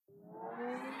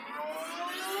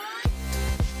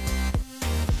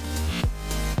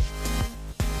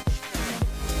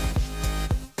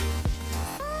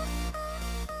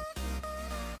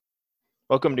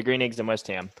Welcome to Green Eggs and West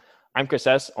Ham. I'm Chris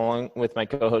S., along with my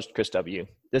co-host Chris W.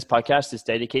 This podcast is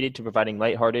dedicated to providing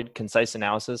lighthearted, concise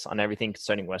analysis on everything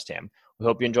concerning West Ham. We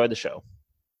hope you enjoy the show.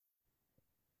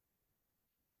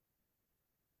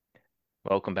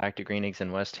 Welcome back to Green Eggs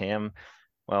and West Ham.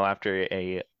 Well, after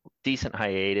a decent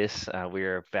hiatus,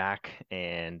 we're back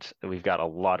and we've got a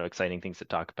lot of exciting things to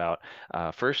talk about.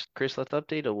 First, Chris, let's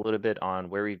update a little bit on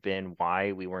where we've been,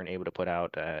 why we weren't able to put out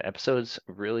episodes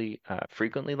really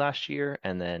frequently last year,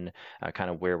 and then kind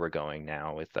of where we're going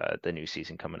now with the new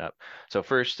season coming up. So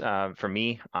first, for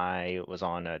me, I was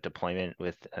on a deployment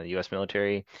with the U.S.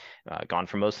 military, gone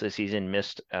for most of the season,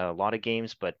 missed a lot of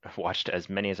games, but watched as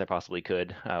many as I possibly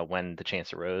could when the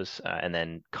chance arose, and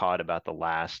then caught about the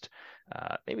last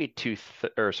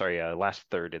last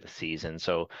third of the season.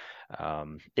 So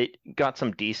it got some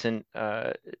a decent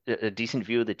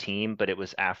view of the team, but it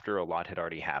was after a lot had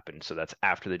already happened. So that's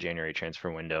after the January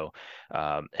transfer window.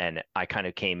 And I kind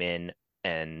of came in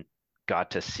and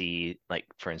got to see, like,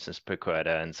 for instance,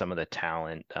 Paqueta and some of the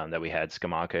talent that we had.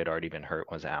 Scamacca had already been hurt,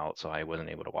 was out, so I wasn't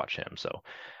able to watch him. So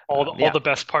All the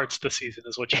best parts of the season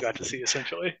is what you got to see,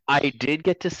 essentially. I did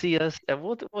get to see us, and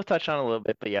we'll touch on it a little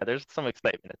bit, but yeah, there's some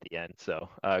excitement at the end. So,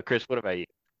 Chris, what about you?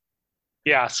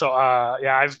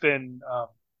 I've been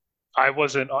I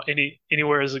wasn't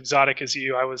anywhere as exotic as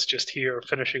you. I was just here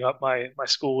finishing up my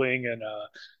schooling and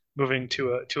moving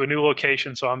to a new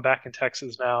location. So I'm back in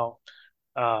Texas now,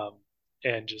 um,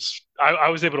 and just I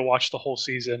was able to watch the whole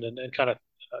season and kind of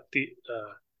the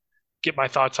get my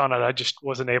thoughts on it. I just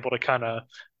wasn't able to kind of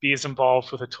be as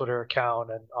involved with a Twitter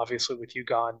account, and obviously with you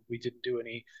gone, we didn't do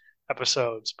any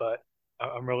episodes. But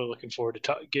I'm really looking forward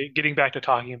to getting back to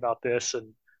talking about this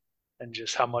and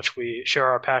just how much we share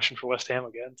our passion for West Ham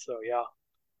again. So yeah,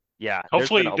 Yeah, there's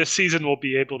been hopefully a this season we'll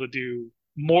be able to do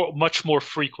much more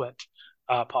frequent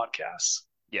podcasts.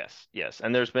 yes,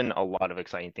 and there's been a lot of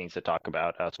exciting things to talk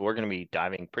about. So we're going to be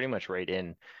diving pretty much right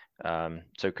in.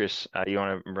 So Chris, you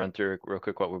want to run through real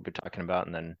quick what we've been talking about,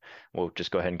 and then we'll just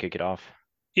go ahead and kick it off.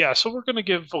 Yeah, so we're going to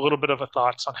give a little bit of a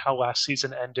thoughts on how last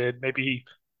season ended, maybe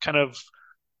kind of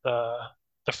the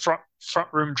the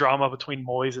front room drama between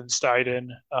Moyes and Steiden,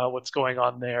 what's going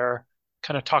on there.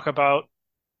 Kind of talk about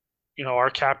our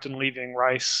captain leaving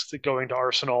Rice to going to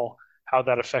Arsenal, how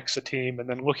that affects the team, and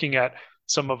then looking at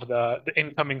some of the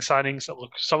incoming signings that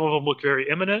some of them look very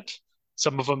imminent,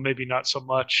 some of them maybe not so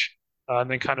much, and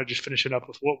then kind of just finishing up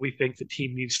with what we think the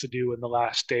team needs to do in the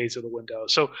last days of the window.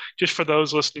 So just for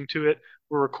those listening to it,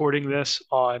 we're recording this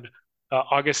on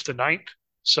August the 9th.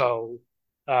 So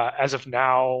as of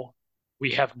now, we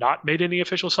have not made any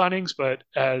official signings, but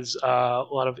as a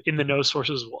lot of in the know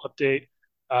sources will update,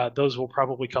 those will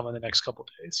probably come in the next couple of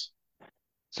days.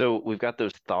 So we've got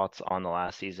those thoughts on the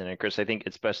last season, and Chris, I think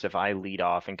it's best if I lead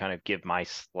off and kind of give my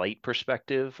slight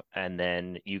perspective, and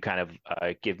then you kind of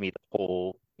give me the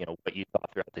whole, what you saw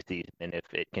throughout the season, and if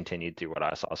it continued through what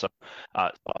I saw. So,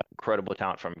 incredible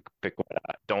talent from Pickwood.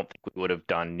 I don't think we would have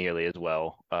done nearly as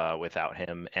well without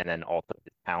him, and then also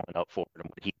the talent up forward and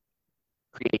what he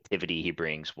creativity he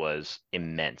brings was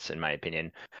immense in my opinion.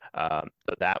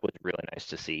 So that was really nice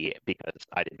to see because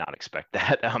I did not expect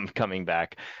that coming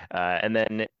back. And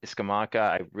then Scamacca,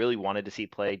 I really wanted to see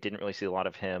play. Didn't really see a lot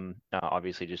of him,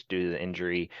 obviously just due to the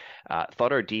injury.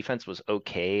 Thought our defense was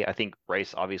okay. I think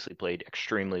Rice obviously played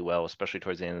extremely well, especially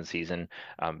towards the end of the season.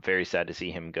 Very sad to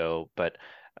see him go, but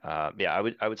yeah,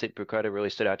 I would say Paqueta really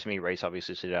stood out to me. Rice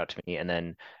obviously stood out to me, and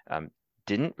then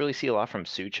didn't really see a lot from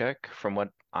Suchek from what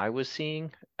I was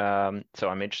seeing. So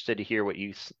I'm interested to hear what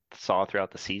you saw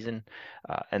throughout the season.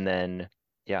 And then,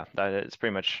 yeah, it's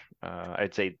pretty much,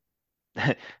 I'd say,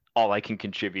 all I can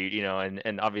contribute,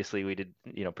 and obviously we did,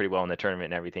 pretty well in the tournament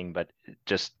and everything, but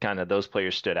just kind of those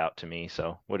players stood out to me.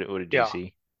 So what did you Yeah,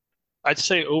 see? I'd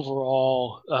say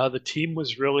overall, the team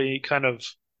was really kind of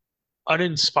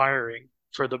uninspiring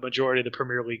for the majority of the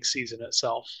Premier League season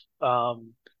itself.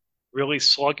 Um, Really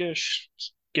sluggish,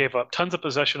 gave up tons of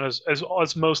possession as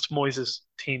most Moises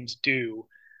teams do,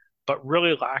 but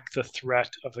really lacked the threat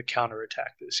of the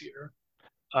counterattack this year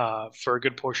for a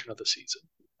good portion of the season.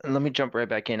 And let me jump right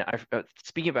back in.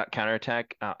 Speaking about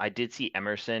counterattack, I did see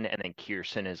Emerson and then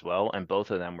Kiersson as well, and both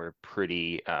of them were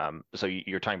pretty. So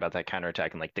you're talking about that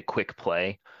counterattack and like the quick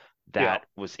play. Yeah. That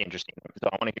was interesting. So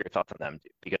I want to hear your thoughts on them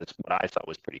too, because what I thought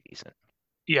was pretty decent.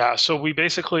 Yeah, so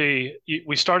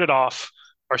we started off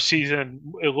our season.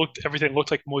 Everything looked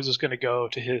like Moises was going to go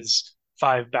to his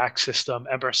five back system,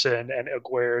 Emerson and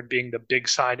Aguerd being the big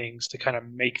signings to kind of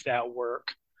make that work.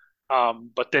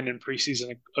 But then in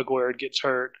preseason, Aguerd gets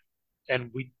hurt,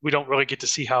 and we don't really get to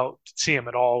see him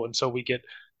at all, and so we get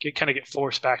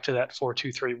forced back to that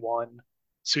 4-2-3-1.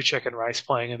 Suchek and Rice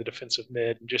playing in the defensive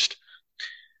mid, and just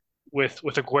with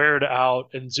Aguerd out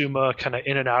and Zuma kind of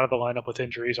in and out of the lineup with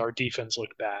injuries, our defense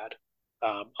looked bad.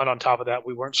 And on top of that,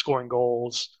 we weren't scoring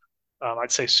goals.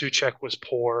 I'd say Suchek was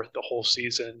poor the whole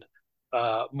season.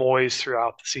 Moyes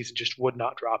throughout the season just would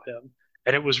not drop him,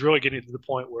 and it was really getting to the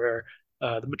point where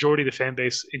the majority of the fan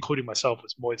base, including myself,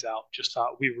 was Moyes out. Just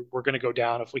thought we're going to go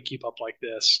down if we keep up like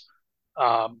this.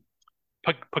 Um,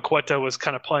 Paqueta was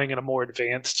kind of playing in a more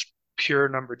advanced, pure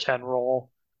number 10 role,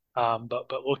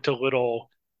 but looked a little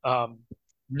um,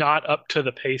 not up to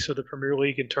the pace of the Premier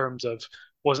League in terms of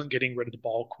wasn't getting rid of the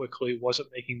ball quickly, wasn't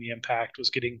making the impact, was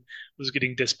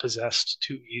getting dispossessed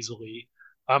too easily.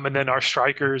 And then our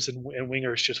strikers and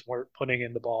wingers just weren't putting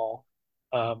in the ball.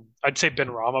 I'd say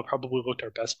Ben Rama probably looked our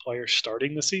best player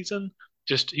starting the season.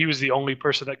 Just he was the only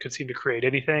person that could seem to create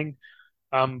anything.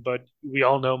 But we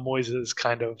all know Moises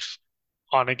kind of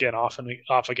on again, off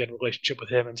again relationship with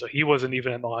him, and so he wasn't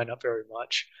even in the lineup very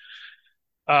much.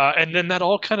 And then that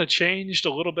all kind of changed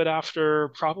a little bit after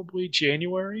probably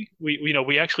January.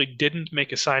 We actually didn't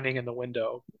make a signing in the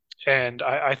window, and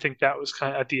I think that was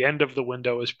kind of at the end of the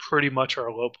window is pretty much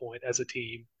our low point as a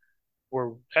team,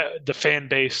 where the fan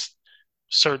base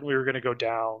certainly were going to go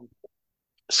down.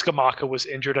 Skamaka was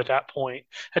injured at that point,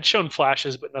 had shown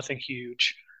flashes, but nothing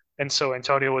huge. And so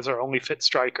Antonio was our only fit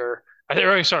striker.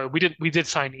 Sorry, we did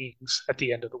sign Ings at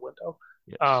the end of the window,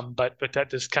 Yes. but that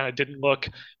just kind of didn't look.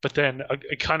 But then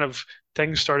it kind of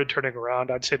things started turning around.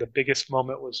 I'd say the biggest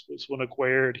moment was when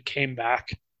Aguerd came back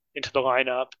into the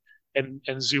lineup and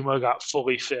Zuma got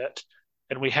fully fit,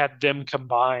 and we had them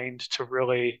combined to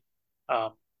really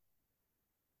um,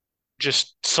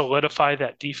 just solidify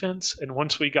that defense. And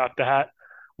once we got that,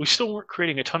 we still weren't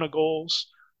creating a ton of goals,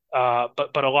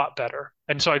 but a lot better.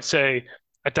 And so I'd say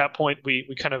at that point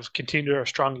we kind of continued our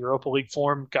strong Europa League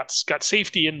form, got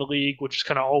safety in the league, which is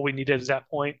kind of all we needed at that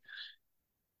point.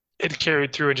 It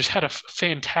carried through and just had a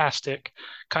fantastic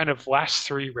kind of last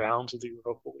three rounds of the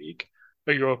Europa League,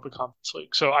 the Europa Conference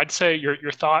League. So I'd say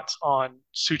your thoughts on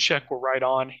Suchek were right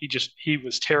on. He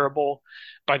was terrible.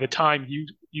 By the time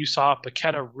you saw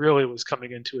Paqueta really was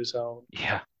coming into his own.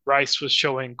 Yeah. Rice was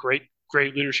showing great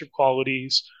leadership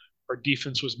qualities. Our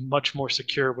defense was much more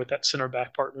secure with that center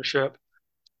back partnership.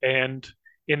 And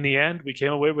in the end, we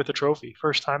came away with a trophy,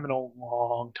 first time in a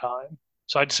long time.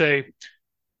 So I'd say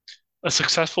a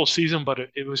successful season, but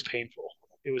it was painful.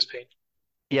 It was painful.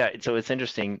 Yeah, so it's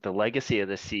interesting. The legacy of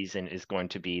this season is going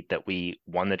to be that we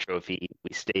won the trophy.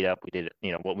 We stayed up. We did,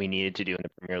 what we needed to do in the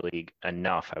Premier League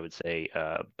enough, I would say.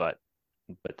 But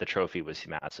the trophy was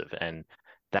massive, and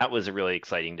that was really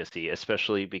exciting to see,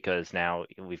 especially because now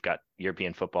we've got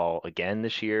European football again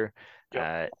this year.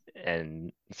 Yep.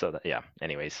 And so that, yeah.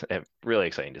 Anyways, really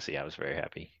exciting to see. I was very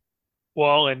happy.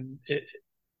 Well, and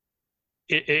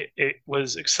it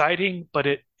was exciting, but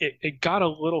it got a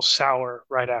little sour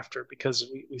right after because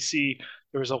we see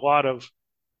there was a lot of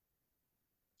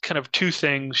kind of two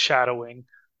things shadowing.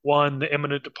 One, the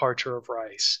imminent departure of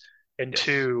Rice, and Yes.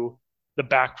 two, the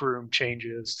backroom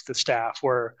changes to the staff,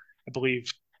 where I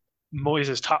believe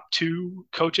Moyes' top two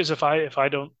coaches, if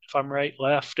I'm right,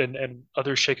 left, and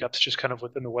other shakeups just kind of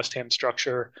within the West Ham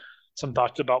structure. Some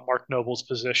thoughts about Mark Noble's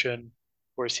position.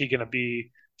 Where is he going to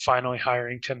be finally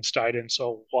hiring Tim Steiden?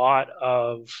 So a lot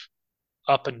of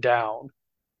up and down.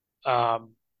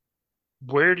 Um,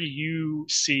 where do you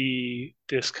see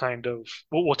this kind of?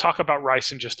 We'll talk about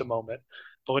Rice in just a moment,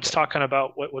 but let's Okay. talk kind of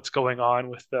about what's going on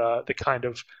with the kind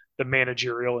of the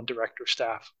managerial and director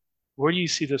staff. Where do you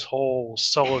see this whole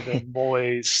Sullivan,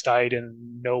 Moyes,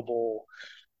 Steiden, Noble?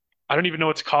 I don't even know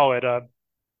what to call it.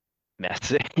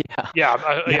 Mess. Yeah.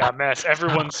 Yeah. Yeah, mess.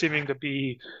 Everyone's seeming to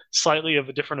be slightly of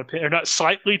a different opinion, or not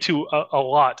slightly to a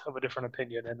lot of a different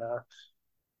opinion. And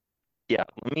Yeah,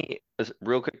 let me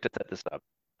real quick to set this up.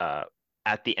 Uh,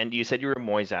 at the end, you said you were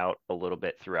Moyes out a little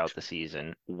bit throughout the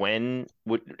season. When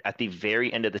would at the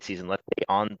very end of the season, let's say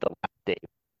on the last day,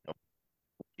 would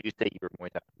you say you were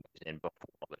Moyes out, Moyes in before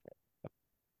all this?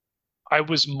 I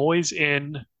was Moyes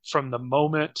in from the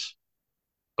moment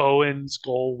Bowen's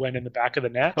goal went in the back of the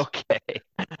net Okay,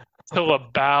 till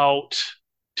about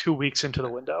 2 weeks into the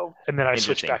window, and then I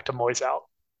switched interesting. back to Moyes out.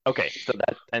 Okay, so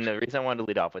that and the reason I wanted to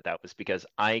lead off with that was because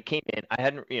I came in, I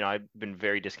hadn't, I've been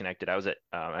very disconnected.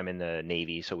 I'm in the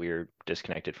Navy, so we were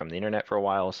disconnected from the internet for a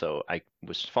while. So I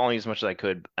was following as much as I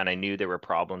could, and I knew there were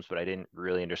problems, but I didn't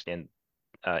really understand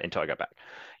until I got back.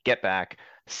 Get back,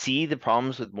 see the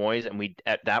problems with Moyes, and we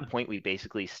at that point we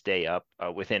basically stay up.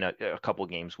 Within a couple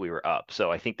games, we were up.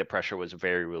 So I think the pressure was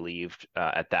very relieved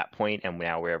at that point, and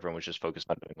now where everyone was just focused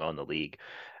on doing well in the league,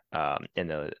 in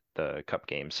the cup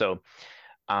game. So.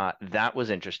 That was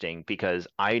interesting because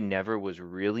I never was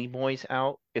really Moyes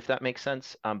out, if that makes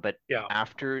sense. But Yeah,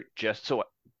 after just so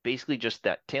basically just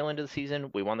that tail end of the season,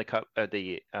 we won the cup,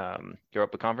 the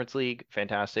Europa Conference League,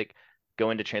 fantastic. Go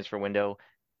into transfer window,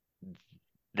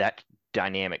 that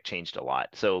dynamic changed a lot.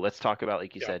 So let's talk about,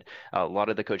 like you yeah, said, a lot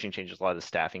of the coaching changes, a lot of the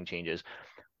staffing changes.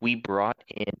 We brought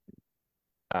in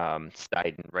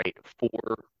Steiden, right,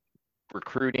 for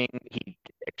recruiting. He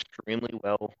did extremely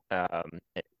well.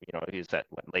 He was at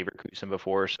Leverkusen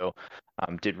before, so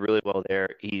did really well there.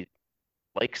 He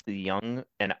likes the young,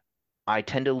 and I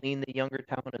tend to lean the younger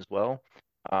talent as well.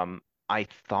 I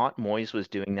thought Moyes was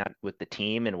doing that with the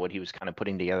team and what he was kind of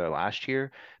putting together last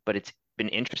year, but it's been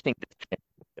interesting to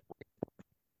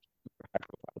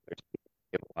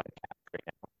give a lot of cap right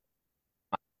now.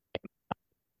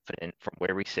 Confident from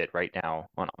where we sit right now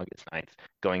on August 9th,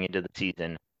 going into the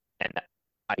season. And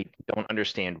I don't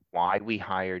understand why we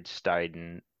hired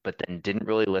Steiden, but then didn't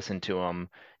really listen to him.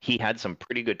 He had some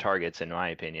pretty good targets, in my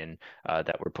opinion,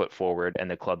 that were put forward, and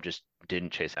the club just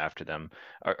didn't chase after them.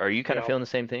 Are you kind of yeah. feeling the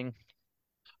same thing?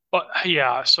 But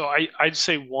yeah, so I'd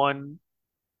say one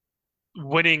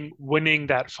winning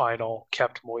that final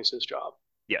kept Moyes' job.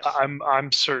 Yes.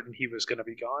 I'm certain he was going to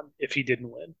be gone if he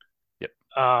didn't win. Yep.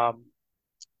 Um,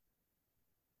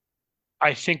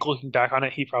 I think looking back on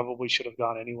it, he probably should have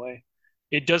gone anyway.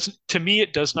 It doesn't, to me,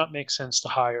 it does not make sense to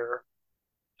hire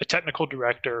a technical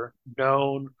director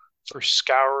known for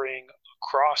scouring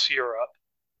across Europe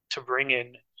to bring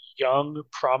in young,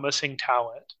 promising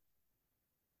talent,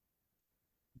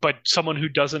 but someone who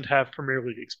doesn't have Premier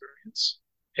League experience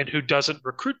and who doesn't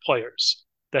recruit players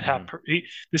that have Hmm.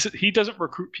 he doesn't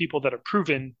recruit people that are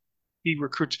proven. He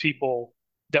recruits people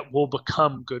that will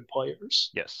become good players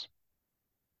Yes.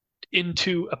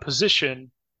 into a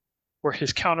position where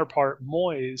his counterpart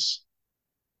Moyes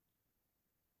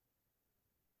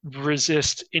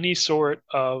resist any sort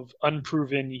of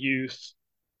unproven youth,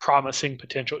 promising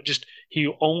potential. Just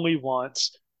he only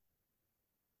wants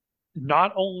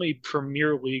not only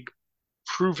Premier League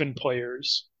proven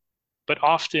players, but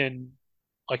often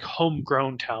like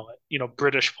homegrown talent,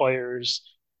 British players,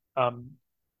 um,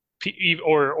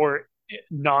 or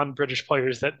non-British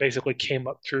players that basically came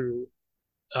up through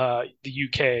the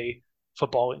UK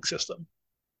footballing system,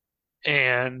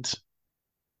 and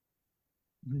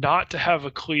not to have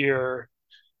a clear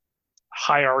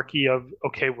hierarchy of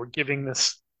okay, we're giving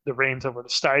this the reins over to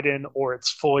Steiden or it's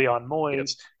fully on Yep.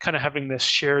 Moyes, kind of having this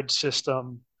shared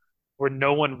system where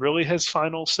no one really has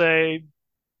final say.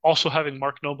 Also having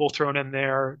Mark Noble thrown in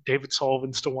there, David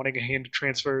Sullivan still wanting a hand to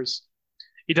transfers.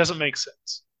 It doesn't make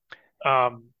sense.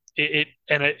 As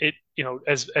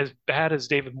bad as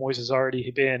David Moyes has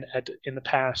already been in the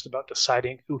past about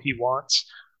deciding who he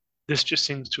wants, this just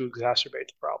seems to exacerbate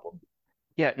the problem.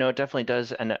 Yeah, no, it definitely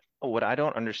does. And what I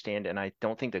don't understand, and I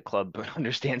don't think the club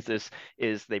understands this,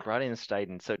 is they brought in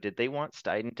Steiden. So did they want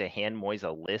Steiden to hand Moyes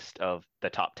a list of the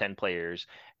top 10 players,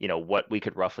 what we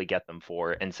could roughly get them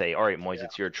for, and say, all right, Moyes, Yeah.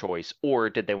 it's your choice? Or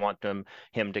did they want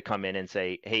him to come in and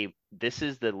say, hey, this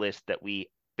is the list that we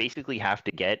basically have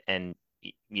to get, and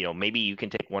maybe you can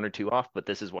take one or two off, but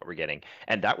this is what we're getting.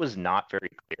 And that was not very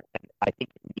clear. And I think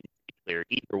it needs to be clear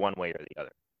either one way or the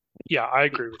other. Yeah, I We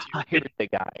agree with you. hired the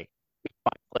guy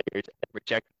players and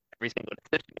reject every single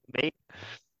decision he made.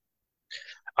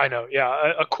 I know.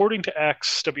 Yeah, according to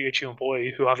ex WHU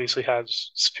employee who obviously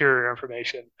has superior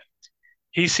information,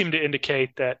 he seemed to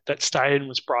indicate that Stein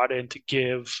was brought in to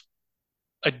give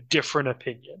a different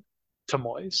opinion to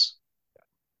Moyes,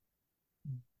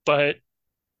 but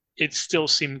it still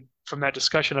seemed from that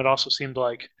discussion, it also seemed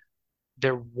like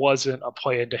there wasn't a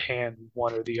plan to hand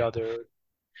one or the other.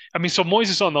 I mean, so Moyes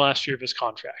is on the last year of his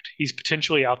contract. He's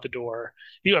potentially out the door.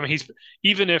 He's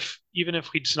even if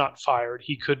he's not fired,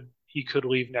 he could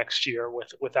leave next year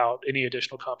without any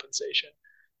additional compensation,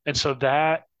 and so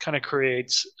that kind of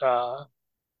creates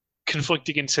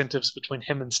conflicting incentives between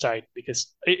him and Stein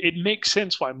because it makes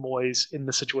sense why Moyes in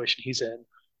the situation he's in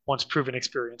wants proven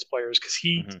experienced players because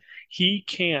Hmm. he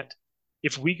can't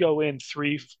if we go in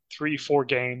three, 4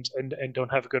 games and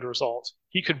don't have a good result,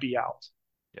 he could be out.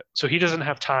 Yep. So he doesn't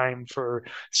have time for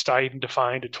Stein to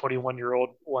find a 21-year-old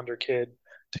wonder kid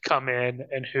to come in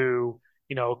and who,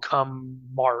 come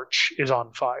March is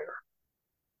on fire.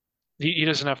 He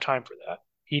doesn't have time for that.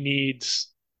 He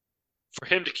needs, for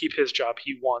him to keep his job,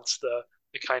 he wants the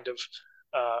kind of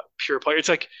pure player. It's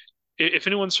like if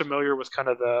anyone's familiar with kind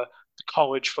of the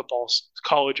college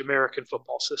American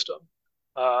football system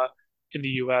uh, in the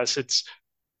U.S.,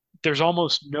 there's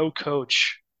almost no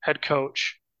head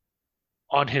coach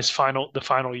on the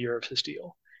final year of his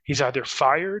deal. He's either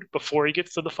fired before he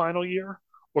gets to the final year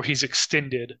or he's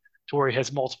extended to where he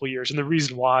has multiple years. And the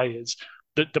reason why is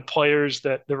that the players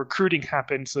that the recruiting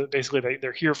happens, so basically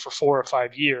they're here for 4 or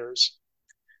 5 years.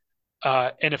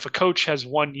 And if a coach has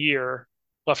 1 year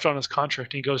left on his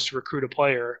contract and he goes to recruit a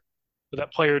player, but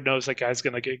that player knows that guy's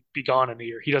going to be gone in a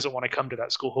year. He doesn't want to come to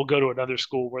that school. He'll go to another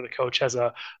school where the coach has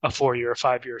a 4 year, a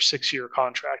 5 year, 6 year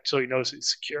contract, so he knows he's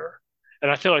secure.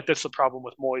 And I feel like that's the problem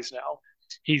with Moyes now.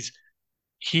 He's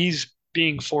he's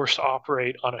being forced to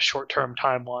operate on a short term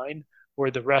timeline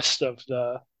where the rest of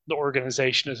the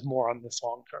organization is more on this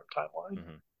long term timeline.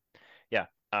 Hmm. Yeah,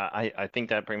 I think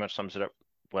that pretty much sums it up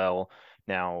well.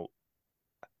 Now,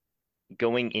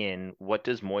 going in, what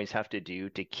does Moyes have to do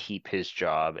to keep his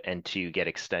job and to get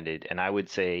extended? And I would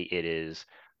say it is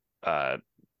uh,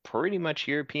 pretty much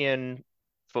European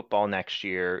football next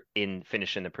year in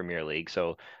finishing the Premier League.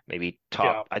 So maybe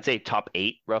Yeah. I'd say top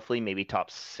eight, roughly, maybe top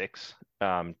six,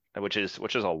 which is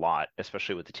a lot,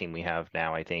 especially with the team we have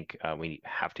now. I think we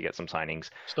have to get some signings,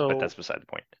 but that's So beside the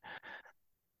point.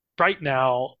 right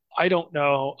now, I don't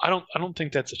know. I don't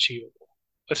think that's achievable,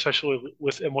 especially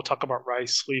with, and we'll talk about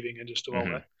Rice leaving in just a Hmm.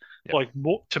 moment. Yep. Like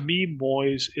to me,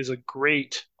 Moyes is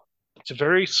it's a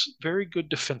very good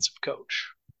defensive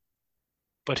coach,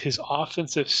 but his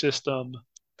offensive system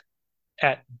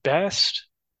at best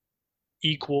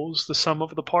equals the sum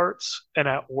of the parts, and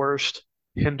at worst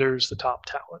hinders the top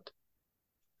talent.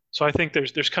 So I think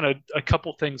there's kind of a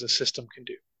couple things a system can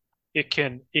do. It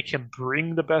can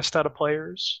bring the best out of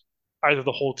players, either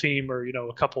the whole team or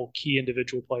a couple key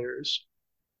individual players,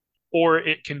 or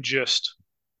it can just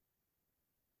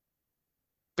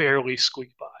barely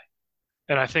squeak by.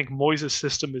 And I think Moyes'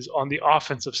 system is on the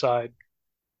offensive side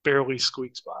barely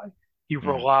squeaks by. He Hmm.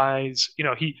 relies,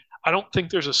 I don't think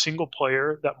there's a single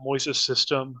player that Moyes'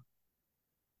 system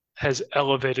has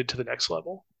elevated to the next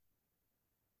level.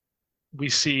 We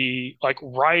see like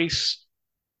Rice,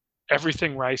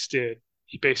 everything Rice did,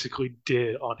 he basically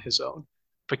did on his own.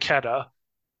 Paqueta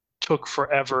took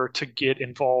forever to get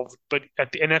involved, but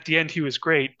at the end he was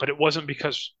great, but it wasn't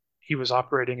because he was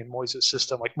operating in Moyes'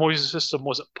 system. Like Moyes' system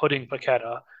wasn't putting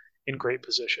Paqueta in great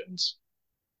positions.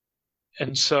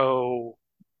 And so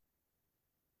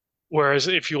whereas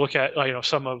if you look at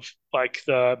some of like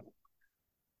the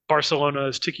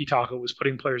Barcelona's tiki taka was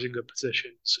putting players in good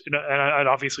positions, and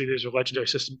obviously there's a legendary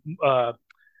system.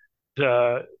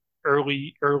 The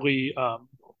early early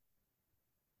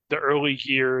the early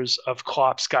years of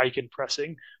Klopp's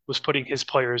gegenpressing was putting his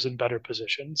players in better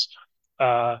positions.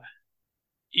 Uh,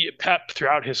 Pep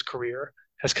throughout his career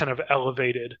has kind of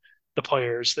elevated the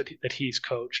players that he's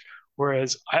coached.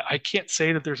 Whereas I can't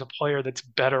say that there's a player that's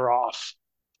better off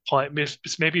playing.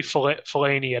 It's maybe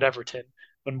Fellaini at Everton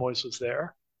when Moyes was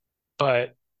there,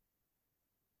 but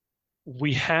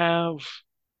we have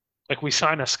like we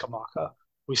sign a Skamaka,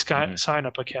 we Hmm. sign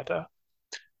a Paqueta,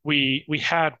 we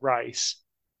had Rice,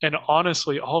 and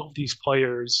honestly, all of these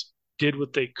players did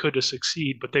what they could to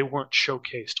succeed, but they weren't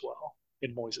showcased well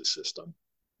in Moyes' system.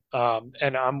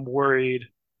 And I'm worried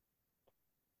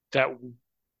that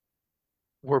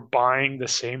we're buying the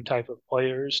same type of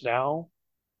players now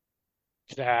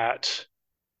that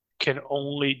can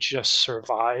only just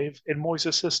survive in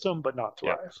Moyes' system, but not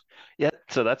Yeah. thrive. Yeah,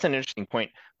 so that's an interesting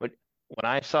point. But when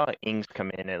I saw Ings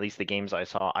come in, at least the games I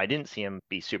saw, I didn't see him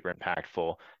be super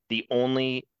impactful. The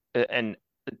only, and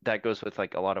that goes with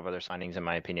like a lot of other signings, in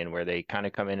my opinion, where they kind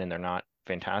of come in and they're not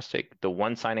fantastic. The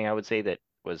one signing I would say that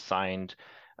was signed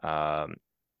um,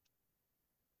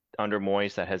 under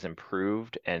Moyes that has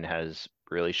improved and has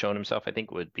really shown himself, I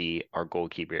think, would be our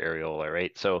goalkeeper Areola,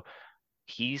 right? So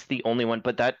he's the only one,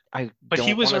 but that I But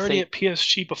he don't was want to already say. at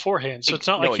PSG beforehand, so it's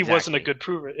not like No, he wasn't a exactly. good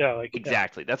prover. Yeah, like yeah,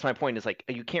 Exactly. That's my point is like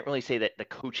you can't really say that the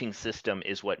coaching system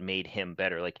is what made him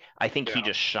better. Like I think he yeah.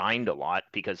 just shined a lot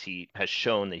because he has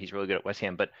shown that he's really good at West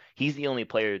Ham, but he's the only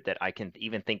player that I can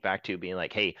even think back to being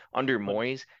like, "Hey, under But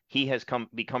Moyes, he has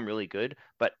become really good."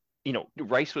 But,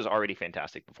 Rice was already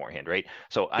fantastic beforehand, right?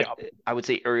 So yeah, I would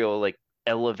say Uriel like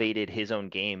elevated his own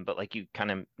game, but like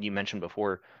you mentioned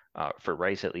before for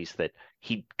Rice at least that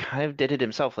he kind of did it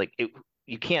himself.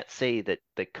 You can't say that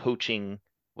the coaching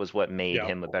was what made yeah.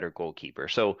 him a better goalkeeper.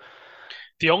 So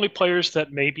The only players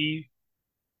that maybe,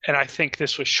 and I think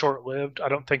this was short lived, I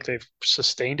don't think they've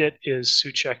sustained it, is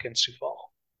Suchek and Sufal,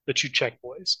 the Suchek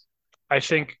boys. I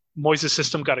think Moyes'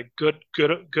 system got a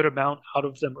good amount out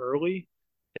of them early.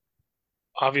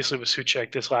 Obviously, with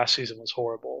Suchek, this last season was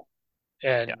horrible,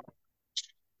 yeah, and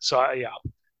so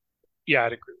yeah,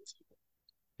 I'd agree with you.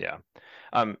 yeah.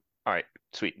 All right,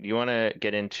 sweet. You want to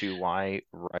get into why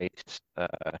Rice,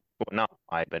 well, not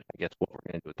why, but I guess what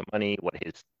we're going to do with the money, what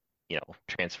his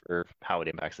transfer, how it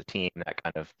impacts the team, that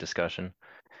kind of discussion.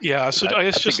 Yeah, So so I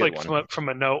guess that's a just good like one. from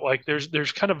a note, like there's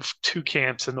kind of two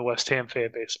camps in the West Ham fan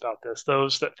base about this.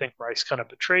 Those that think Rice kind of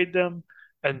betrayed them,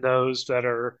 and those that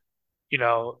are,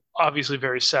 obviously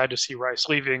very sad to see Rice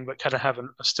leaving, but kind of have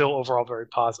a still overall very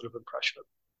positive impression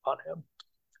on him.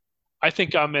 I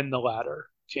think I'm in the latter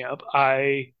camp.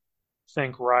 I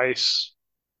think Rice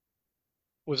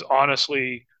was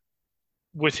honestly,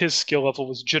 with his skill level,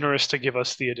 was generous to give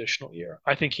us the additional year.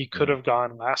 I think he could Mhm. have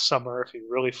gone last summer if he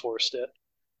really forced it.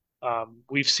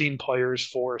 We've seen players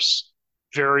force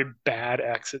very bad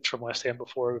exits from West Ham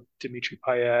before. Dimitri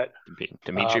Payet,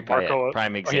 Dimitri Payet, Marco,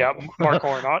 prime yeah, example. Marco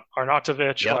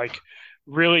Arnautovic, Yep. like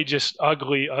really just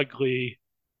ugly, ugly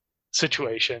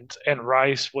situations. And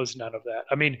Rice was none of that.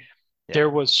 I mean, Yeah. there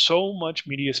was so much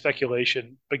media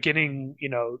speculation beginning,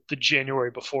 the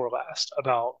January before last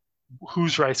about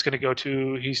who's Rice going to go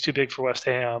to. He's too big for West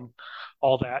Ham,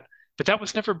 all that. But that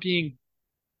was never being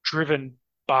driven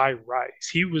by Rice.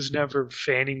 He was never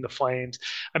fanning the flames.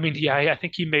 I mean, yeah, I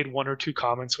think he made one or two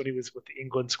comments when he was with the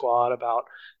England squad about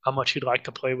how much he'd like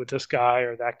to play with this guy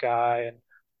or that guy, and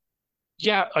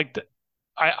yeah, like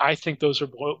I think those are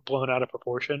blown out of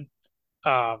proportion.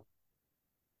 Um,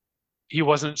 he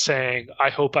wasn't saying, "I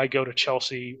hope I go to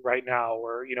Chelsea right now,"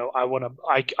 or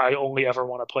I only ever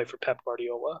want to play for Pep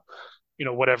Guardiola,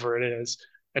 whatever it is.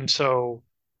 And so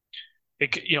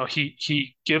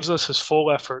he gives us his full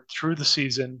effort through the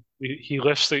season. He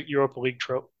lifts the Europa League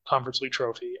Conference League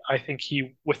trophy. I think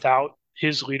without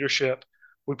his leadership,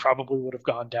 we probably would have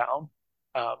gone down.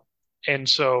 Um, and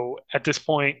so at this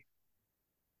point,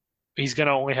 he's going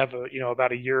to only have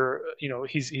about a year.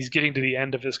 He's getting to the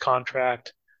end of his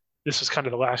contract. This was kind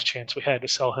of the last chance we had to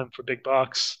sell him for big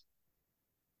bucks.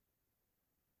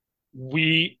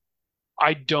 We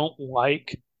I don't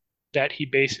like that he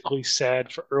basically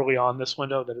said for early on this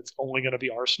window that it's only going to be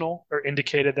Arsenal, or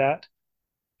indicated that,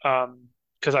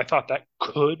 because I thought that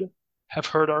could have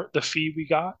hurt the fee we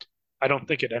got. I don't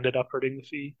think it ended up hurting the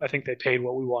fee. I think they paid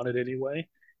what we wanted anyway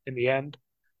in the end.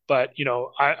 But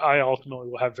I ultimately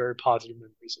will have very positive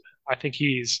memories of him. I think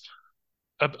he's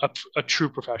a true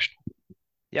professional.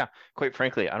 Yeah, quite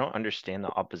frankly, I don't understand the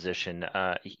opposition.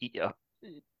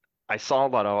 I saw a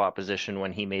lot of opposition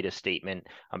when he made a statement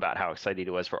about how excited he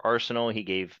was for Arsenal.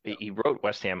 He wrote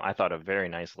West Ham, I thought, a very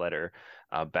nice letter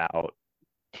about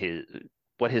his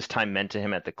what his time meant to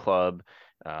him at the club.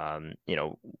 Um, you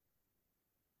know,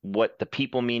 what the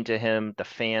people mean to him, the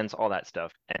fans, all that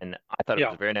stuff. And I thought it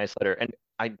was Yeah, a very nice letter. And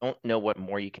I don't know what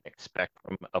more you can expect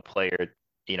from a player,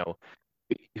 who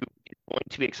is going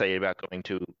to be excited about going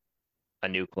to a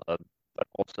new club, but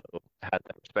also has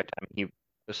that respect. I mean, he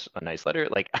was a nice letter.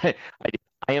 Like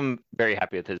I am very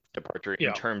happy with his departure in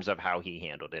yeah, terms of how he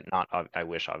handled it. Not, I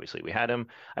wish obviously we had him.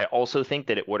 I also think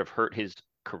that it would have hurt his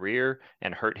career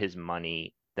and hurt his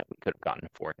money that we could have gotten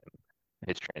for him,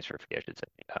 his transfer fee, I should say,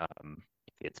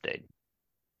 if he had stayed.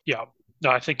 yeah. No,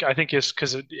 I think his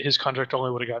contract only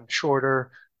would have gotten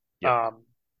shorter. Yep. Um,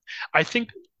 I think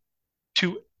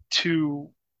to to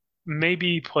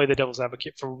maybe play the devil's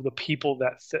advocate for the people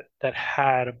that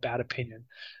had a bad opinion.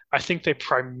 I think they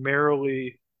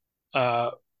primarily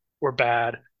uh, were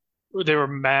bad. They were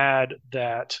mad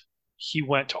that he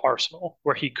went to Arsenal,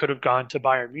 where he could have gone to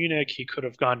Bayern Munich, he could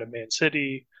have gone to Man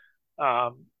City.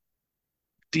 Um,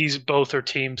 these both are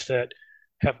teams that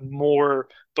have more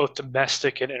both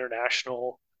domestic and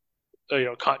international,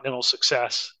 continental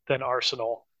success than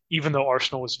Arsenal. Even though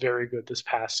Arsenal was very good this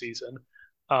past season,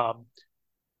 um,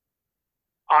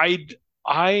 I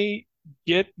I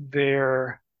get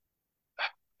their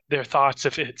thoughts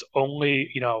if it's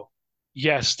only,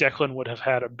 yes, Declan would have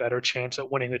had a better chance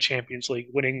at winning the Champions League,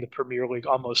 winning the Premier League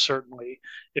almost certainly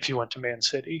if he went to Man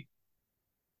City.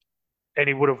 And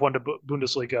he would have won the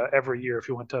Bundesliga every year if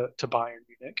he went to Bayern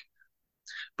Munich.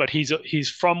 But he's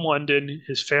from London,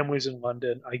 his family's in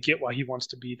London. I get why he wants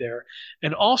to be there.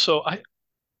 And also,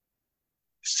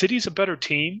 City's a better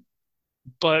team,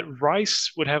 but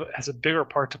Rice has a bigger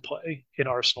part to play in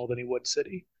Arsenal than he would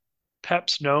City.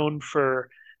 Pep's known for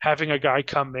having a guy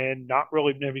come in, not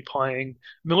really maybe playing.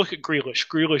 I mean, look at Grealish.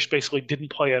 Grealish basically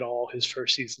didn't play at all his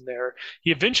first season there.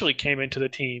 He eventually came into the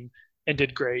team and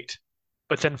did great.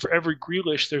 But then for every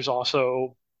Grealish, there's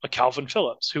also a Calvin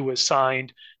Phillips who was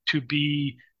signed to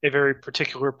be a very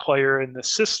particular player in the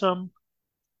system.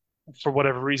 For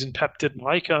whatever reason, Pep didn't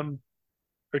like him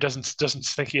or doesn't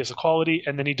think he has the quality,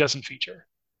 and then he doesn't feature.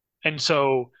 And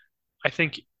so I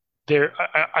think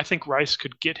I think Rice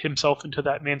could get himself into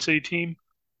that Man City team,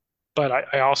 but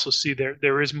I also see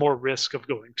there is more risk of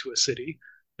going to a city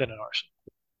than an Arsenal.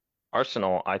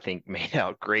 Arsenal, I think, made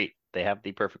out great. They have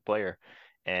the perfect player.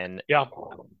 And Yeah.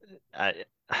 I,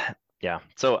 yeah,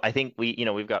 so I think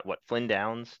we've got what Flynn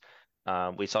Downs.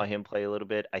 We saw him play a little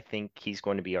bit. I think he's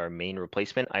going to be our main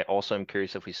replacement. I also am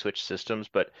curious if we switch systems,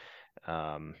 but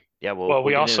yeah, we'll Well,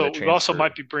 we'll get into the we also transfer.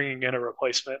 might be bringing in a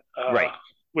replacement Right. I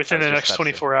within was the just next about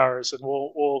to say. 24 hours, and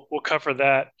we'll cover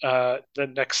that the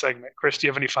next segment. Chris, do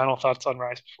you have any final thoughts on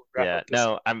Rice before we wrap Yeah, up this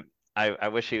no, segment? I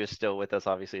wish he was still with us.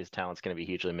 Obviously, his talent's going to be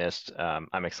hugely missed.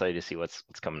 I'm excited to see what's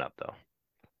coming up though.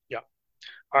 Yeah.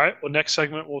 All right. Well, next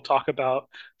segment we'll talk about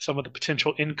some of the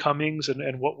potential incomings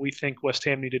and what we think West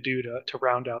Ham need to do to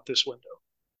round out this window.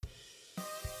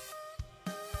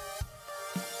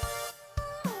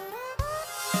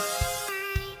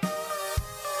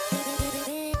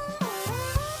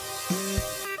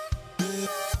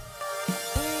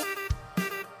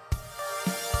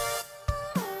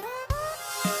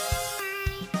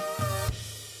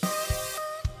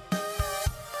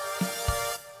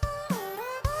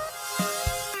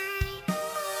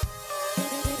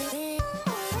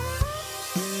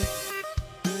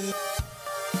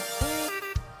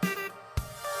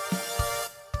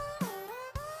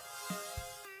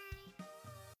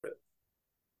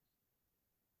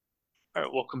 All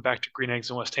right, welcome back to Green Eggs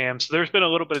and West Ham. So there's been a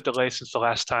little bit of delay since the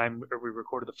last time we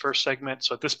recorded the first segment.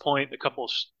 So at this point, a couple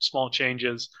of small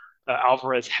changes.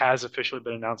 Alvarez has officially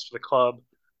been announced for the club.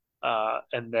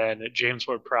 And then James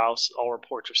Ward-Prowse, all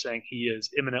reports are saying he is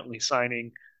imminently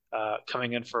signing,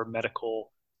 coming in for a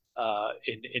medical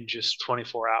in just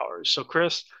 24 hours. So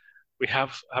Chris, we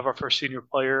have our first senior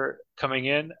player coming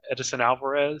in, Edison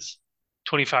Alvarez,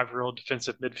 25-year-old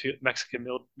defensive Mexican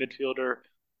midfielder,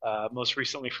 most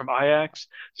recently from Ajax.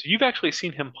 So you've actually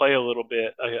seen him play a little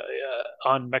bit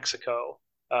on Mexico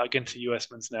against the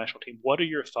U.S. men's national team. What are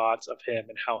your thoughts of him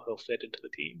and how he'll fit into the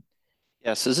team?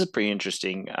 Yes, this is pretty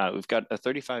interesting. We've got a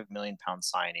 35 million pound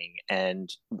signing, and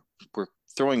we're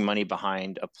throwing money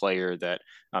behind a player that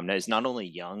is not only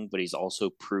young, but he's also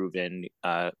proven,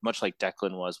 much like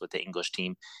Declan was with the English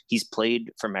team. He's played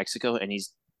for Mexico, and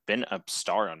he's been a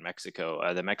star on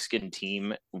Mexico. The Mexican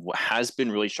team has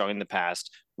been really strong in the past.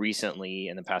 Recently,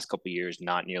 in the past couple of years,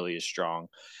 not nearly as strong.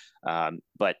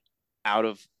 But out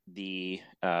of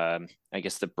I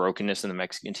guess the brokenness in the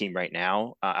Mexican team right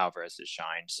now, Alvarez has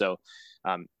shined. So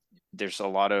um, there's a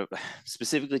lot of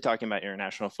specifically talking about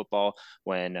international football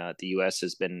when the U.S.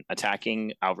 has been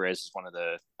attacking. Alvarez is one of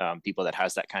the people that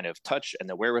has that kind of touch and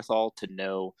the wherewithal to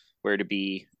know where to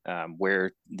be,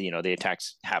 where the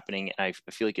attack's happening. And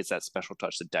I feel like it's that special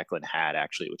touch that Declan had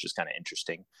actually, which is kind of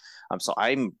interesting. So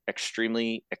I'm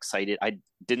extremely excited. I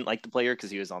didn't like the player because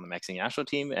he was on the Mexican national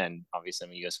team, and obviously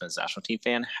I'm a U.S. men's national team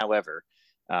fan. However,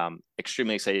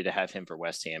 extremely excited to have him for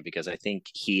West Ham because I think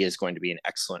he is going to be an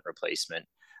excellent replacement.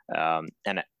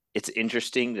 And it's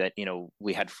interesting that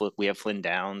we have Flynn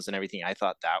Downs and everything. I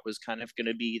thought that was kind of going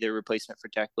to be the replacement for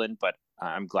Declan, but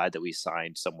I'm glad that we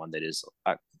signed someone that is,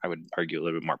 I would argue, a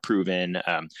little bit more proven,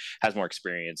 has more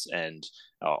experience, and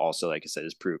also, like I said,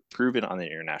 is proven on the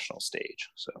international stage.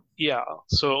 So Yeah,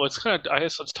 so I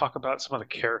guess let's talk about some of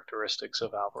the characteristics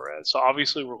of Alvarez. So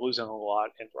obviously we're losing a lot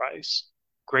in Rice.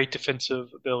 Great defensive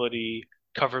ability,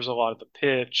 covers a lot of the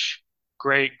pitch,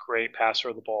 great passer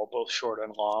of the ball, both short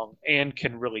and long, and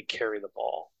can really carry the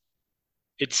ball.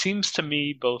 It seems to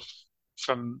me, both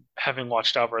from having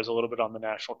watched Alvarez a little bit on the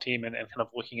national team and kind of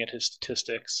looking at his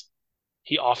statistics,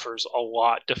 he offers a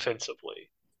lot defensively.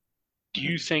 Do mhm.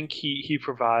 you think he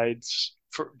provides,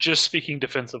 for just speaking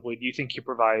defensively, do you think he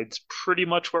provides pretty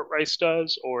much what Rice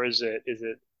does, or is it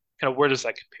kind of where does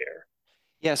that compare?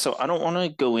 Yeah, so I don't want to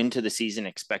go into the season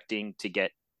expecting to get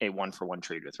a one-for-one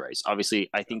trade with Rice. Obviously,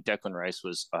 I think Declan Rice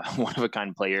was one of a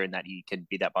kind player in that he can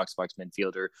be that box-to-box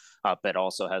midfielder, but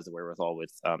also has the wherewithal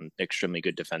with extremely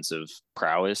good defensive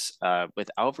prowess.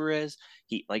 With Alvarez,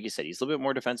 like you said, he's a little bit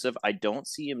more defensive. I don't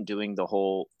see him doing the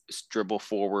whole dribble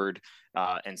forward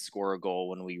and score a goal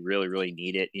when we really, really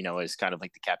need it. As kind of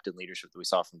like the captain leadership that we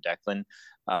saw from Declan.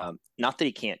 Not that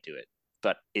he can't do it,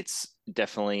 but it's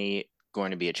definitely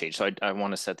going to be a change. So I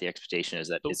want to set the expectation is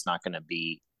that So it's not going to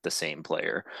be the same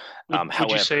player. would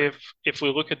you say However, if we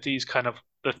look at these kind of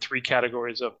the three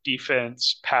categories of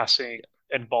defense, passing,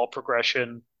 and ball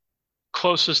progression,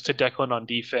 closest to Declan on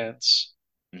defense,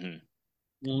 mhm.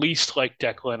 least like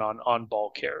Declan on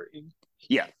ball carrying?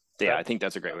 Yeah, yeah, That I think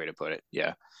that's a great way to put it.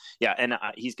 Yeah, yeah, and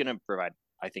he's going to provide,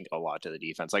 I think, a lot to the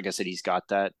defense. Like I said, he's got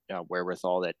that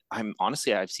wherewithal that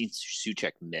I've seen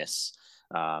Suchek miss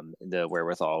the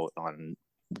wherewithal on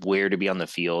where to be on the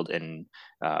field and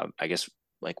I guess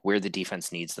like where the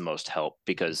defense needs the most help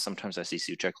because sometimes I see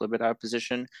Suchek a little bit out of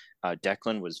position.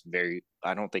 Declan was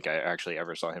I don't think I actually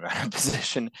ever saw him out of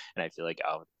position, and I feel like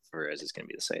Alvarez is going to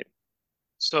be the same.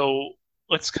 So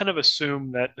let's kind of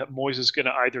assume that Moyes is going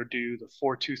to either do the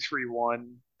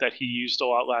 4-2-3-1 that he used a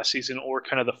lot last season, or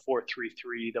kind of the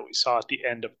 4-3-3 that we saw at the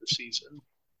end of the season.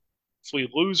 If we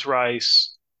lose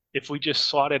Rice, if we just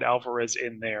slotted Alvarez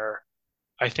in there,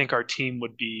 I think our team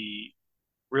would be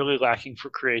really lacking for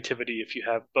creativity if you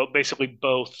have basically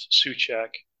both Souček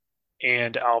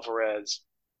and Alvarez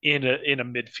in a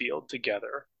midfield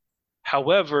together.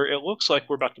 However, it looks like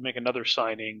we're about to make another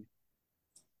signing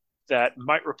that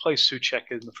might replace Souček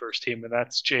in the first team, and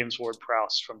that's James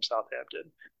Ward-Prowse from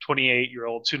Southampton,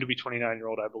 28-year-old, soon to be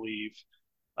 29-year-old, I believe.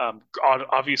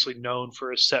 Obviously known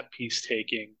for his set piece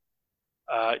taking.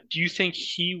 Do you think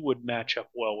he would match up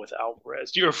well with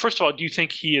Alvarez? First of all, do you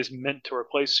think he is meant to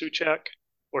replace Souček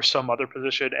or some other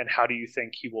position? And how do you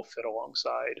think he will fit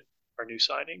alongside our new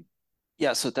signing?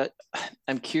 Yeah, so that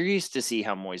I'm curious to see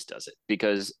how Moyes does it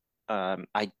because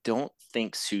I don't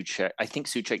think Souček. I think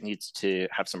Souček needs to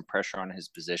have some pressure on his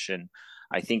position.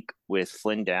 I think with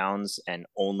Flynn Downs and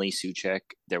only Souček,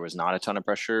 there was not a ton of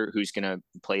pressure. Who's going to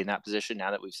play in that position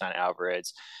now that we've signed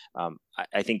Alvarez?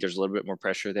 I think there's a little bit more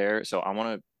pressure there. So I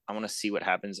want to see what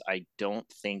happens. I don't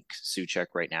think Souček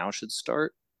right now should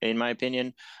start, in my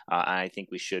opinion. I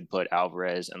think we should put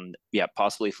Alvarez and yeah,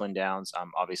 possibly Flynn Downs.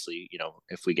 Obviously,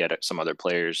 if we get some other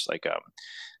players like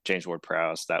James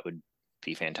Ward-Prowse, that would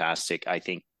be fantastic. I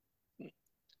think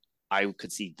I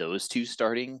could see those two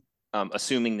starting,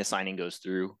 assuming the signing goes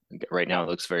through. Right now, it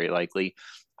looks very likely.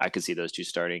 I could see those two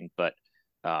starting. But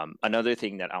another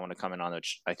thing that I want to comment on,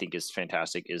 which I think is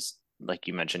fantastic, is like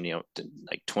you mentioned,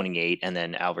 like 28, and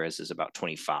then Alvarez is about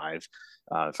 25,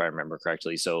 if I remember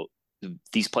correctly. So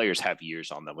these players have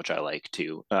years on them, which I like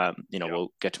too.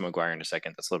 We'll get to Maguire in a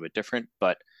second. That's a little bit different,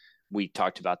 but we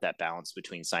talked about that balance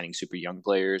between signing super young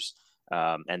players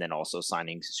and then also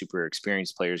signing super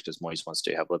experienced players because Moyes wants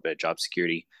to have a little bit of job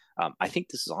security. I think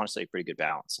this is honestly a pretty good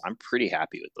balance. I'm pretty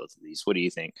happy with both of these. What do you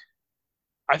think?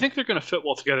 I think they're going to fit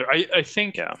well together. I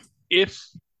think Yeah.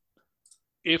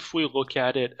 if we look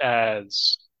at it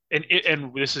as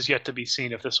and this is yet to be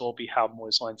seen if this will be how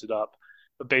Moyes lines it up,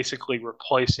 but basically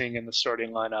replacing in the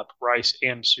starting lineup Rice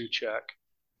and Souček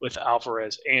with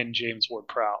Alvarez and James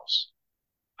Ward-Prowse.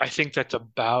 I think that's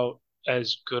about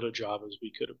as good a job as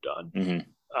we could have done,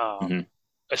 Mm-hmm.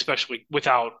 especially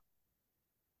without.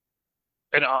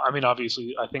 And I mean,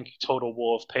 obviously, I think total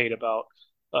will have paid about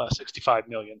 65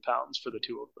 million pounds for the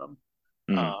two of them.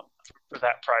 Mm-hmm. Um, for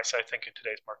that price, I think in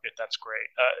today's market, that's great.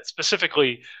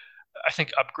 Specifically, I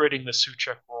think upgrading the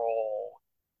Souček role.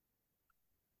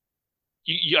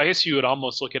 I guess you would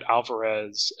almost look at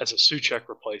Alvarez as a Souček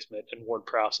replacement and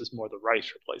Ward-Prowse as more the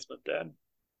Rice replacement then,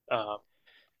 um,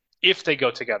 if they go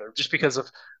together. Just because of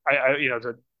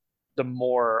the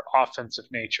more offensive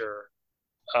nature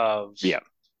of Yeah.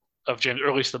 James, or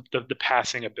at least the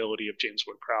passing ability of James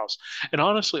Ward-Prowse. And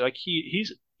honestly, like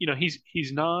he's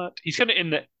not he's kind of in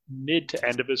the mid to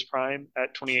end of his prime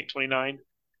at 28, 29,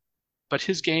 but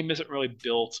his game isn't really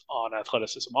built on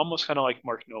athleticism. Almost kind of like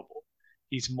Mark Noble.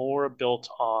 He's more built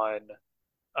on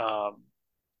um,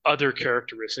 other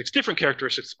characteristics, different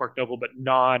characteristics of Mark Noble, but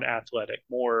non-athletic,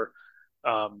 more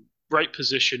right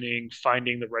positioning,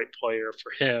 finding the right player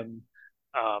for him.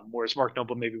 Whereas Mark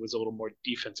Noble maybe was a little more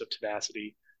defensive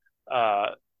tenacity. Uh,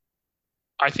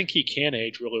 I think he can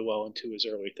age really well into his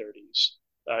early 30s,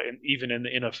 and even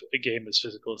in a game as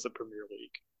physical as the Premier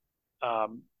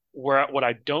League. Where what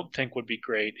I don't think would be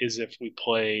great is if we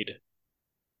played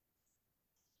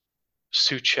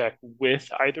Souček with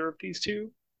either of these two.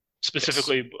 Yes.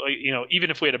 Specifically, even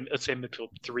if we had let's say midfield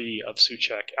three of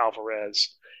Souček,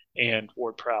 Alvarez, and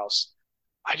Ward-Prowse,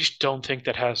 I just don't think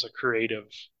that has a creative.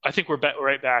 I think we're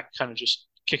right back, kind of just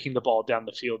kicking the ball down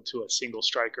the field to a single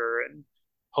striker and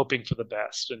hoping for the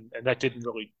best, and that didn't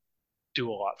really do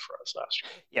a lot for us last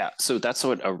year. Yeah, so that's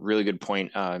a really good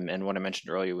point. And what I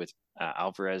mentioned earlier with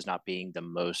Alvarez not being the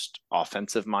most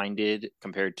offensive minded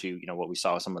compared to what we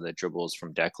saw some of the dribbles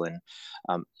from Declan.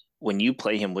 When you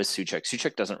play him with Souček,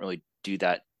 Souček doesn't really do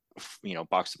that,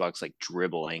 box to box like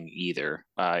dribbling either.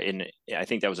 And I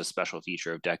think that was a special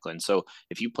feature of Declan. So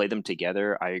if you play them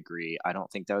together, I agree. I don't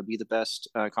think that would be the best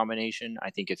combination. I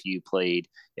think if you played,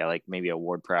 yeah, like maybe a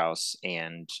Ward-Prowse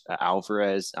and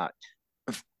Alvarez.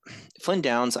 Flynn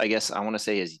Downs, I guess I want to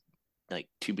say is like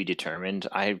to be determined.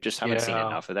 I just haven't seen Yeah,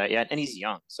 enough of that yet, and he's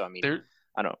young, so I mean, there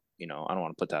I don't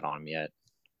want to put that on him yet.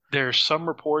 there's some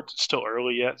reports, it's still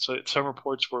early yet, so some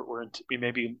reports were we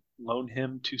maybe loan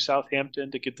him to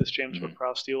Southampton to get this James Mm-hmm.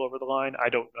 Ward-Prowse deal over the line. I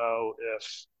don't know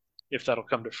if that'll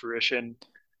come to fruition.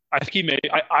 I think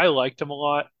I liked him a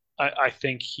lot. I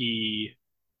think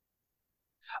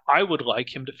I would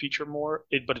like him to feature more,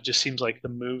 but it just seems like the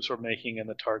moves we're making and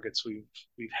the targets we've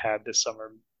had this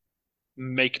summer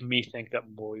make me think that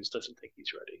Moyes doesn't think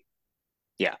he's ready.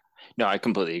 Yeah, no, I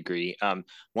completely agree.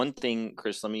 One thing,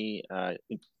 Chris, let me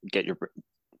get your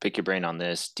pick your brain on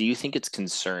this. Do you think it's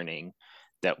concerning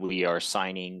that we are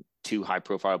signing two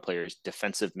high-profile players,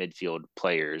 defensive midfield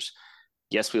players?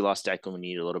 Yes, we lost Declan. We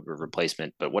need a little bit of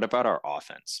replacement, but what about our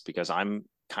offense? Because I'm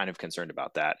kind of concerned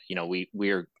about that. You know, we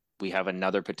have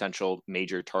another potential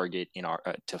major target in our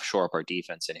to shore up our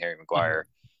defense in Harry Mm-hmm. Maguire.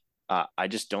 I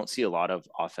just don't see a lot of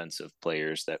offensive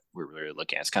players that we're really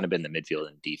looking at. It's kind of been the midfield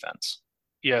and defense.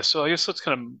 Yeah, so I guess let's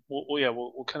kind of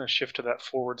we'll kind of shift to that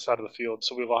forward side of the field.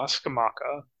 So we lost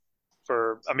Skamaka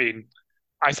for I mean,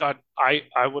 I thought I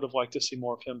would have liked to see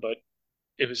more of him, but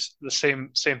it was the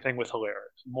same thing with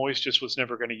Hilaire. Moyes just was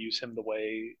never going to use him the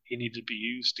way he needed to be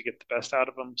used to get the best out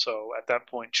of him. So at that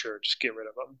point, sure, just get rid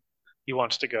of him. He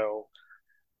wants to go.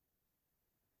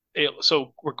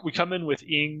 So we come in with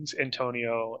Ings,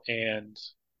 Antonio, and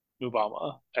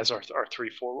Mubama as our three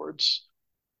forwards.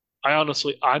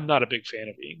 I'm not a big fan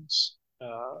of Ings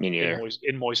Me in neither.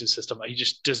 Moyes' system. He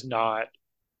just does not.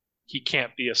 He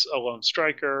can't be a lone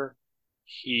striker.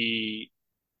 He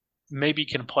maybe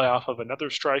can play off of another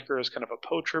striker as kind of a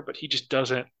poacher, but he just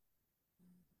doesn't.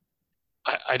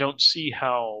 I don't see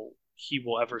how he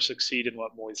will ever succeed in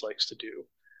what Moyes likes to do.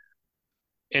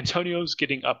 Antonio's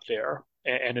getting up there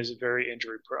and is very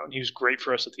injury prone. He was great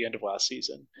for us at the end of last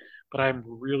season, but I'm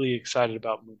really excited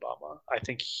about Mubama. I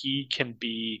think he can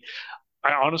be.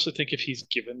 I honestly think if he's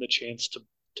given the chance to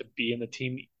be in the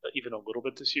team even a little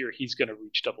bit this year, he's going to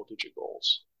reach double digit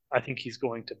goals. I think he's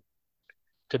going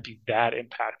to be that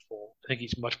impactful. I think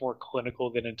he's much more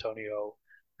clinical than Antonio,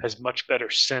 has much better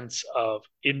sense of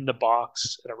in the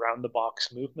box and around the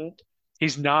box movement.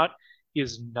 He's not he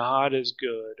is not as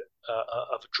good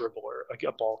of a dribbler, like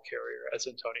a ball carrier as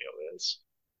Antonio is.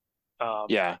 Um,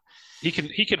 Yeah, he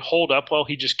can hold up well.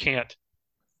 He just can't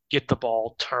get the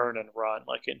ball, turn and run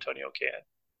like Antonio can.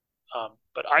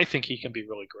 But I think he can be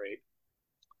really great.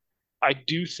 I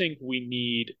do think we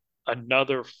need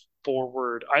another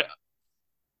forward.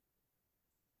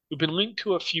 We've been linked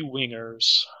to a few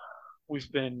wingers. We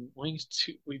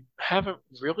haven't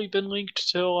really been linked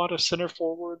to a lot of center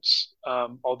forwards.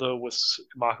 Although with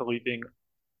Kamaka leaving,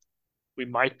 we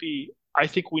might be. I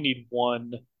think we need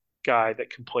one guy that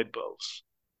can play both,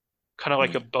 kind of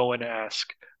like a mm,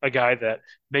 Bowen-esque, a guy that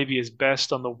maybe is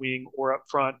best on the wing or up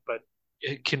front, but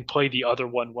it can play the other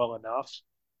one well enough.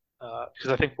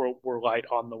 Because I think we're light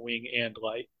on the wing and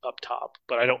light up top,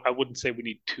 but I wouldn't say we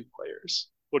need two players.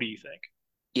 What do you think?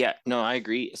 yeah. No, I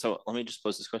agree. So let me just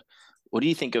pose this question: what do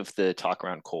you think of the talk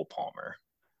around Cole Palmer?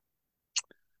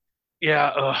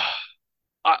 Yeah,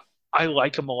 I I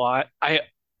like him a lot.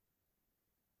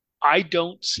 I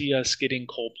don't see us getting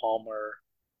Cole Palmer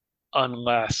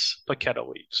unless Paqueta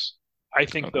leaves. I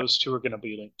think Okay, those two are going to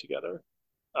be linked together.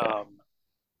 okay. Um,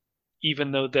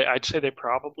 Even though I'd say they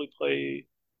probably play.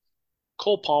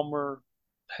 Cole Palmer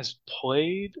has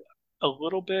played a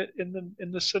little bit in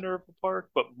the center of the park,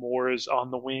 but more is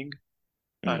on the wing,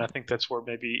 and I Mm. think that's where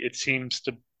maybe it seems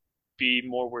to be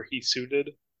more where he's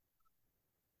suited.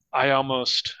 I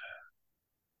almost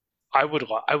I would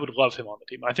love him on the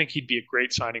team. I think he'd be a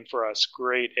great signing for us.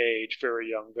 Great age, very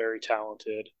young, very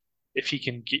talented. If he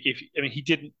can, if I mean, he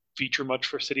didn't feature much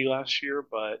for City last year,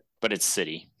 but But it's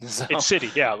City, it's so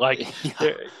City, yeah. Like yeah.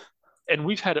 there, and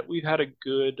we've had a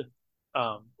good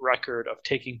record of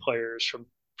taking players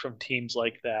from teams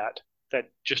like that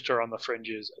just are on the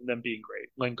fringes and them being great.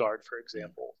 Lingard, for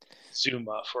example,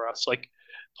 Zuma for us, like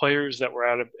players that were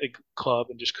out of a club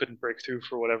and just couldn't break through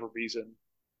for whatever reason.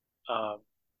 Um,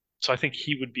 so I think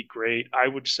he would be great. I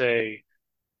would say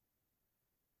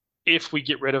if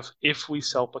we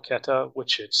sell Paqueta,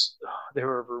 which it's there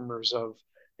were rumors of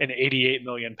an 88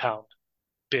 million pound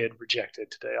bid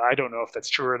rejected today. I don't know if that's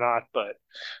true or not, but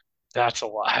that's a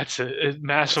lot. It's a That's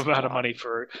massive a amount of lot. money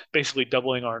for basically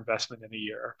doubling our investment in a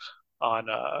year on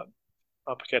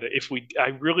Paqueta. If we, I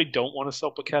really don't want to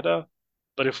sell Paqueta,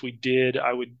 but if we did,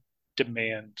 I would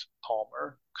demand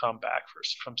Palmer come back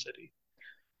from City.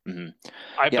 Hmm.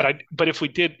 But Yeah, if we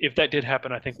did, if that did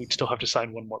happen, I think we'd still have to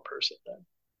sign one more person then.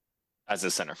 as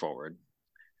a center forward.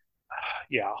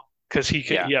 Yeah, because he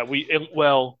could. Yeah, Yeah,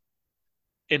 well,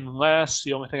 unless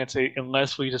the only thing I'd say,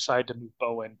 unless we decide to move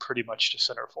Bowen pretty much to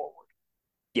center forward,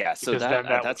 yeah. So because then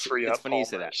that would that's free it's up funny you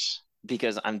say that Palmer's.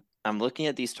 because I'm looking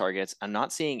at these targets. I'm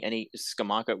not seeing any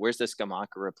Skamaka. Where's the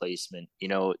Skamaka replacement? You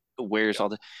know, where's Yeah, all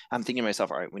the? I'm thinking to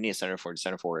myself, all right, we need a center forward,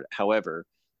 center forward. However,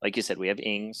 like you said, we have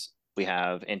Ings. we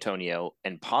have Antonio,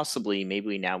 and possibly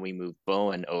maybe now we move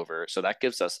Bowen over. So that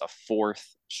gives us a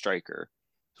fourth striker,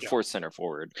 Yeah. fourth center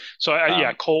forward. So yeah,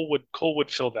 Um, Cole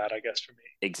would fill that, I guess, for me.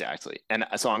 exactly. And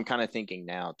so I'm kind of thinking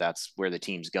now that's where the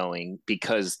team's going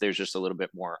because there's just a little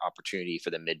bit more opportunity for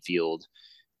the midfield,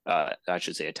 I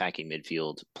should say attacking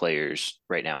midfield players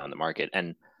right now in the market.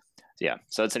 And yeah,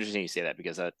 so it's interesting you say that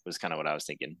because that was kind of what I was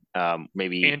thinking.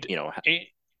 Maybe, And, and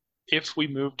if we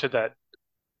move to that,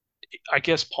 I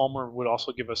guess Palmer would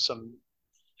also give us some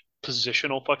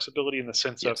positional flexibility in the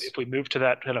sense of yes. if we move to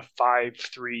that kind of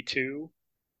 5-3-2,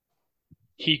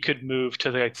 he could move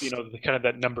to the kind of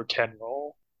that number 10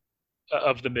 role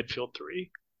of the midfield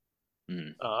three.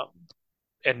 Mm. Um,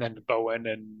 and then Bowen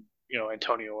and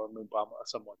Antonio or Mubama,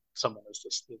 someone as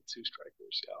the two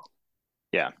strikers.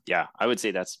 Yeah. Yeah. I would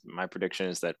say that's my prediction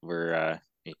is that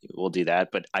we'll do that,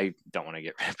 but I don't want to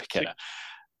get rid of So,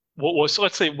 Paqueta. so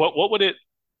let's say what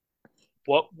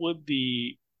would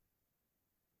the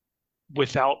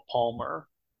without Palmer,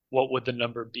 what would the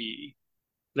number be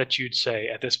that you'd say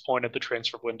at this point of the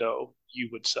transfer window you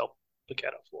would sell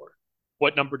Paqueta for?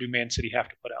 What number do Man City have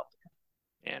to put out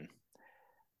there? And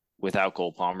without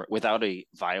Cole Palmer, without a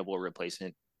viable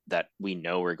replacement that we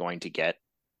know we're going to get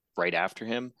right after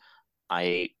him,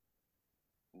 I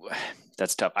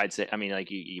that's tough. I'd say, I mean,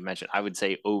 like you mentioned, I would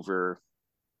say over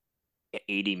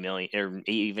 80 million or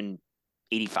even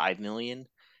 85 million.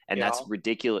 And Yeah. that's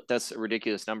ridiculous. That's a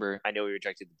ridiculous number. I know we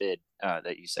rejected the bid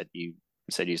that you said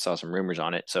you saw some rumors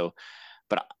on it. So,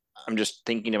 but I'm just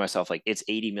thinking to myself, like it's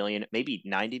 80 million, maybe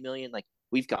 90 million. Like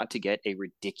we've got to get a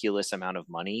ridiculous amount of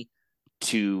money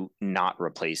to not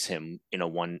replace him in a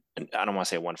one. I don't want to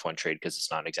say a 1-for-1 trade because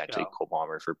it's not exactly Yeah. Cole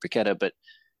Palmer for Paqueta, but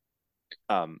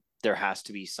there has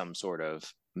to be some sort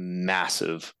of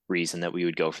massive reason that we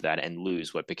would go for that and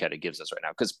lose what Paqueta gives us right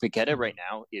now. Because Paqueta right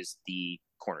now is the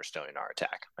cornerstone in our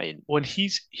attack. I mean, When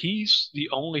he's the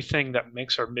only thing that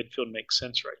makes our midfield make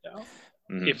sense right now.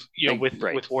 mm-hmm. If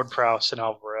Right, with Ward-Prowse and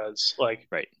Alvarez, like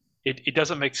right, it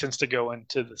doesn't make sense to go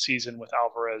into the season with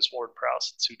Alvarez,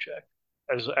 Ward-Prowse, and Suchek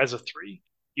as a three.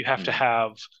 You have to mm-hmm.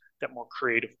 have that more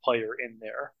creative player in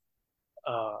there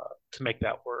to make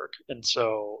that work. And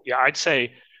so, yeah, I'd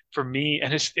say for me,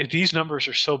 and these numbers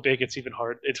are so big, it's even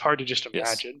hard. It's hard to just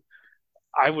Yes, imagine.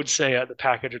 I would say the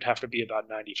package would have to be about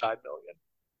 95 million.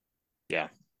 yeah,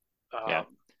 yeah,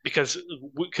 Um,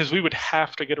 because we would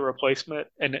have to get a replacement,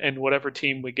 and whatever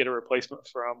team we get a replacement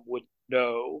from would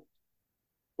know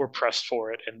we're pressed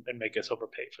for it and make us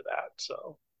overpay for that.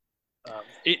 So,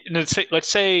 and let's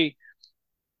say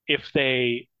if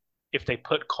they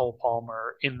put Cole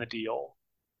Palmer in the deal,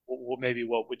 maybe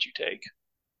what would you take?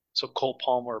 So Cole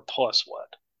Palmer plus what?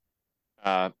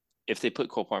 uh, if they put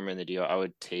Cole Palmer in the deal, I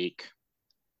would take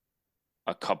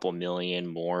a couple million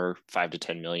more, 5 to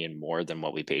 10 million more than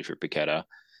what we paid for Paqueta,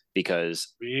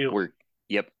 because Really? we're.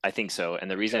 Yep, I think so. And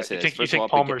the reason I Okay. say You this, think you first of think all,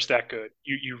 Palmer's that good?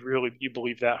 You really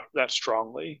believe that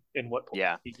strongly in what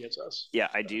yeah, he gives us? yeah,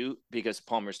 I Okay. do because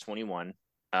Palmer's 21.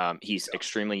 He's Yeah.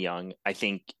 extremely young. I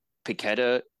think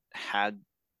Paqueta had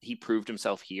he proved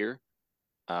himself here,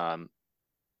 um,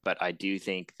 but I do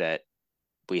think that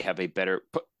we have a better.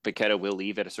 Paqueta will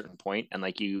leave at a certain point, and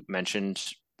like you mentioned,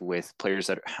 with players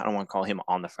that I don't want to call him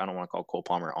on the. I don't want to call Cole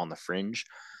Palmer on the fringe,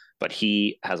 but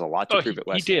he has a lot to Oh, prove he at he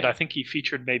West did. I Ham. think he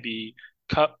featured maybe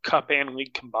cup and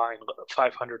league combined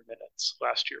 500 minutes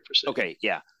last year for City. Okay,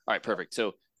 yeah, all right, Yeah. perfect.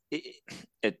 So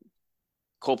it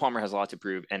Cole Palmer has a lot to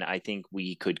prove, and I think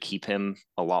we could keep him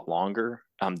a lot longer.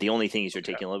 The only thing is you're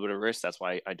Okay. taking a little bit of risk. That's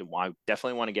why I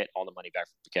definitely want to get all the money back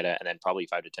from Paqueta, and then probably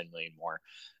 5 to 10 million more,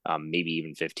 maybe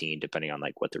even 15, depending on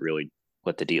like what the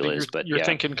deal So is. But you're yeah,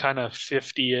 thinking kind of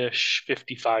 50-ish,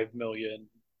 55 million,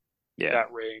 yeah.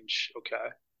 that range. Okay.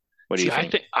 What do See, you I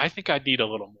think? think I think I need a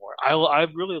little more. I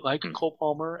really like Mm, Cole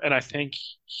Palmer, and I think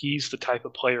he's the type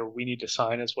of player we need to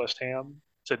sign as West Ham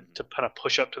to kind of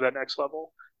push up to that next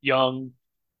level. Young,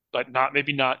 but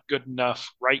maybe not good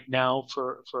enough right now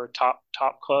for a top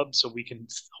club, so we can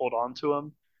hold on to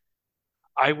him.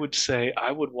 I would say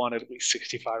I would want at least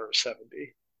 65 or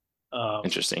 70,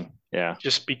 interesting. Yeah,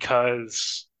 just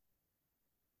because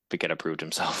Paqueta proved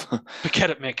himself.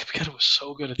 Paqueta was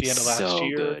so good at the end of last So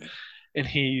year, good. and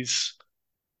he's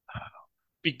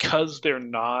because they're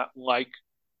not like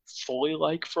fully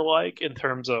like for like in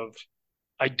terms of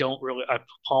I don't really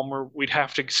Palmer. We'd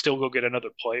have to still go get another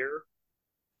player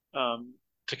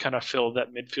to kind of fill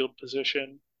that midfield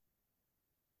position.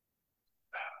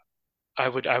 I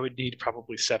would need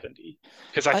probably 70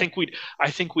 because I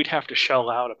I think we'd have to shell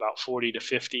out about 40 to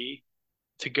 50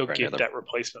 to go for get another. that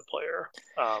replacement player.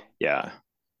 Yeah,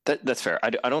 that's fair. I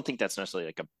don't think that's necessarily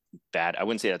like a bad. I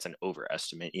wouldn't say that's an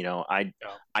overestimate. Yeah,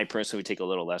 I personally would take a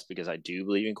little less because I do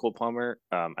believe in Cole Palmer.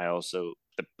 I also,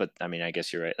 but I mean, I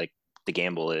guess you're right. Like the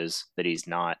gamble is that he's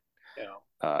not.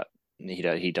 yeah.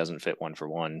 He doesn't fit one for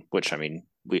one, which I mean,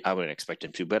 I wouldn't expect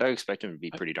him to, but I expect him to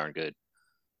be I, pretty darn good.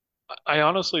 I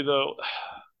honestly though,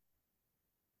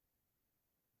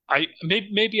 I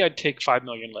maybe I'd take 5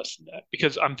 million less than that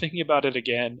because I'm thinking about it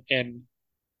again, and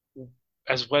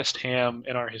as West Ham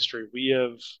in our history, we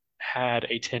have had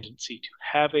a tendency to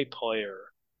have a player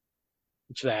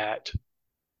that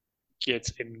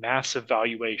gets a massive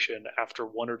valuation after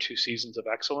 1 or 2 seasons of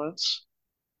excellence,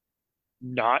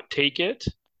 not take it,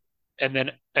 and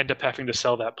then end up having to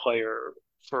sell that player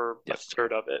for a Yeah.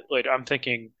 third of it. Like I'm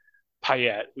thinking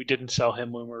Payet, we didn't sell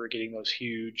him when we were getting those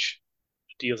huge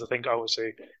deals. I think I would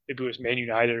say maybe it was Man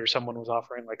United or someone was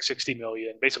offering like 60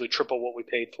 million, basically triple what we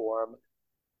paid for him.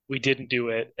 We didn't do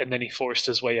it, and then he forced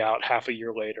his way out half a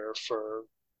year later for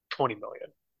 20 million.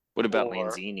 What about Or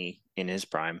Lanzini in his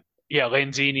prime? yeah,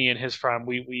 Lanzini in his prime,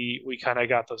 we kind of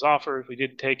got those offers. We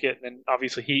didn't take it, and then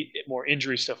obviously he more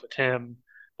injury stuff with him.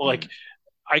 But like Mm.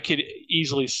 I could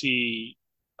easily see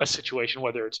a situation,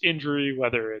 whether it's injury,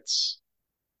 whether it's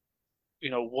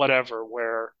whatever,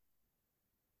 where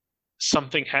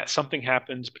something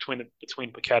happens between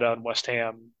Paqueta and West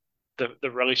Ham,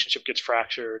 the relationship gets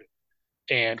fractured,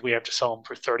 and we have to sell him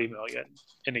for 30 million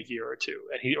in a year or two,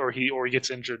 and he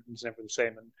gets injured and it's never the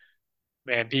same. And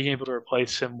man, being able to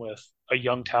replace him with a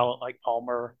young talent like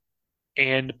Palmer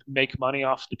and make money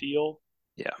off the deal,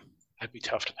 Yeah. that'd be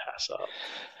tough to pass up.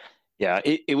 Yeah,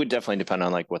 it would definitely depend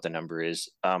on like what the number is.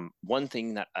 One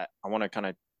thing that I want to kind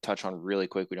of touch on really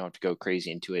quick, we don't have to go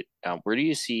crazy into it. Where do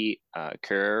you see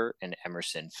Kerr and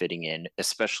Emerson fitting in,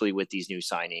 especially with these new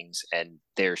signings and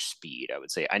their speed? I would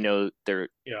say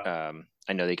Yeah.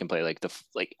 I know they can play like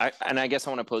and I guess I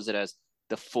want to pose it as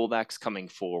the fullbacks coming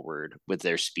forward with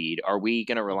their speed. Are we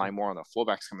going to rely Mhm. more on the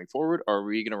fullbacks coming forward, or are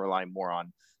we going to rely more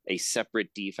on a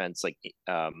separate defense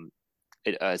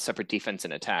a separate defense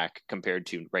and attack compared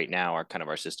to right now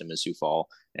our system is Sufal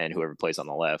and whoever plays on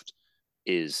the left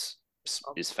is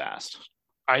Um, is fast.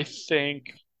 I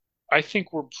think I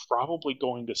think we're probably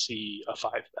going to see a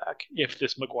five back if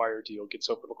this Maguire deal gets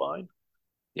over the line.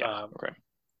 Yeah. Um, Okay.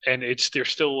 and there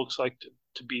still looks like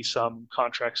to be some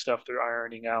contract stuff they're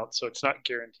ironing out, so it's not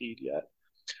guaranteed yet.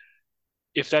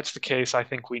 If that's the case, I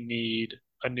think we need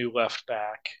a new left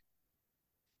back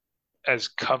as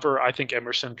cover. I think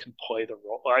Emerson can play the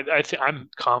role. I'm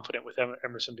confident with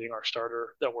Emerson being our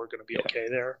starter that we're going to be Yeah. okay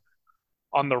there.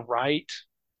 On the right,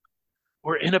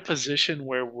 we're in a position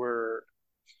where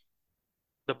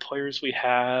the players we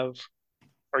have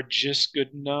are just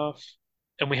good enough,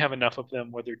 and we have enough of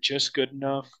them where they're just good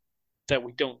enough that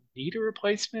we don't need a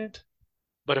replacement.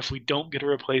 But if we don't get a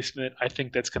replacement, I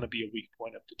think that's going to be a weak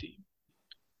point of the team.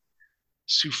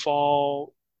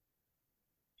 Sufal,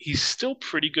 he's still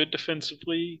pretty good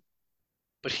defensively,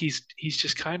 but he's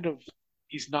just kind of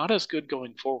he's not as good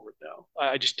going forward now.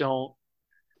 I just don't.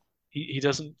 He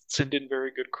doesn't send in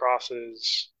very good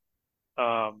crosses.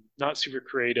 Not super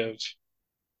creative.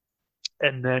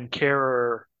 And then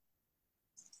Kerr,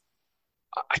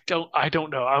 I don't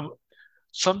know.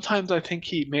 Sometimes I think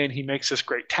he makes this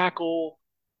great tackle,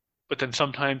 but then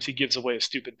sometimes he gives away a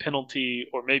stupid penalty,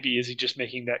 or maybe is he just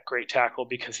making that great tackle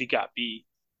because he got beat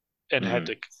and had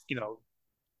Mm-hmm. to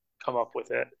come up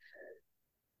with it.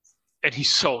 And he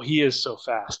is so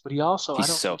fast, but he also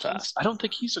He's so I fast. don't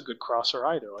think he's a good crosser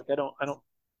either. Like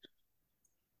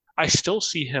I still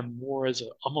see him more as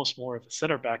almost more of a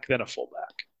center back than a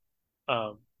fullback.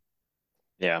 Um,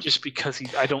 Yeah. just because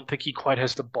I don't think he quite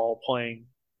has the ball playing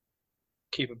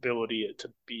capability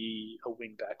to be a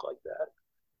wing back like that.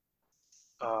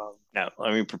 Now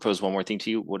let me propose one more thing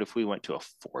to you. What if we went to a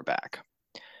four back?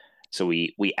 So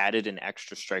we added an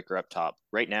extra striker up top.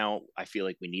 Right now, I feel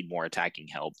like we need more attacking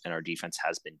help, and our defense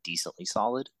has been decently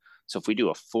solid. So if we do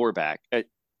a four back,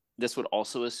 this would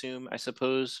also assume, I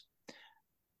suppose.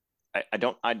 I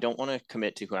don't want to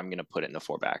commit to who I'm going to put in the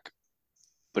four back.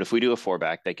 But if we do a four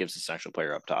back, that gives a central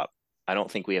player up top. I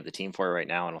don't think we have the team for it right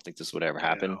now. I don't think this would ever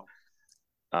happen.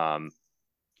 yeah. Um,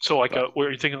 So like but were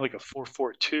you thinking like a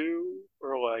 4-4-2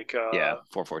 or like yeah,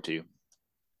 4-4-2.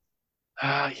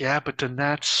 yeah, but then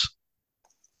that's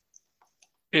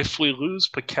if we lose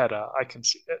Paqueta, I can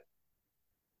see it.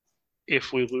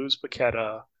 If we lose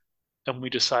Paqueta and we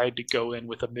decide to go in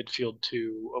with a midfield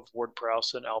two of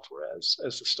Ward-Prowse and Alvarez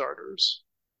as the starters,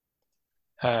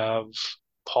 have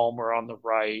Palmer on the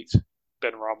right,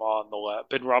 Ben Rama on the left,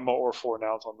 Ben Rama or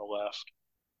Fornals on the left,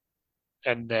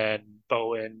 and then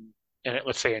Bowen and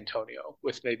let's say Antonio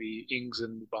with maybe Ings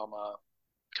and Obama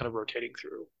kind of rotating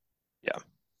through. Yeah.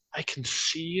 I can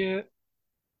see it.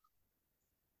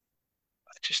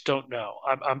 I just don't know.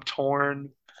 I'm torn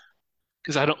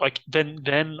because I don't like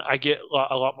then I get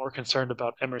a lot more concerned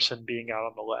about Emerson being out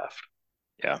on the left.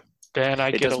 Yeah, Then I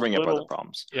it get a does bring up other little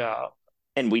problems. yeah.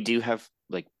 And we do have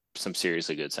like some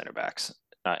seriously good center backs,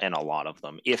 and a lot of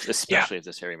them. If Yeah. especially if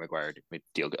this Harry Maguire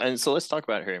deal. And so let's talk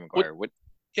about Harry What Maguire.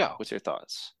 yeah. What's your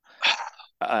thoughts?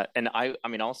 And I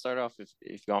mean, I'll start off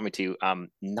if you want me to.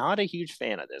 Not a huge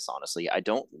fan of this, honestly. I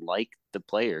don't like the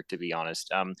player, to be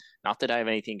honest. Not that I have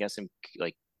anything against him,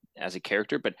 like as a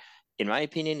character, but in my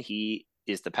opinion, he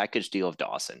is the package deal of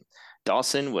Dawson.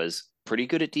 Dawson was pretty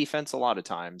good at defense a lot of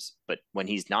times, but when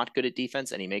he's not good at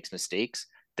defense and he makes mistakes,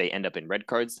 they end up in red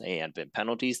cards, they end up in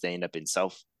penalties, they end up in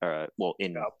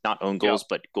in Yep. not own Yep. goals,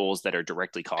 but goals that are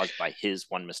directly caused by his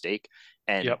one mistake.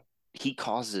 And Yep. he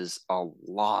causes a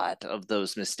lot of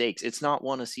those mistakes. It's not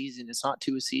one a season, it's not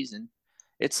two a season.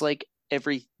 It's like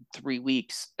every 3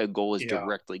 weeks, a goal is Yeah.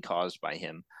 directly caused by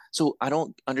him. So I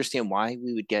don't understand why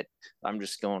we would get. I'm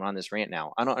just going on this rant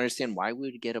now. I don't understand why we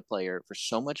would get a player for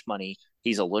so much money.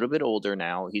 He's a little bit older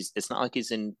now. It's not like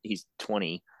he's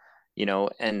 20,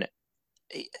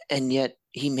 and yet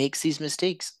he makes these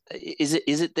mistakes. Is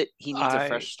it that he needs a I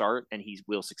fresh start and he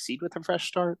will succeed with a fresh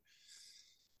start?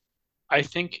 I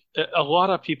think a lot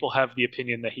of people have the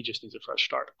opinion that he just needs a fresh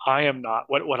start. I am not.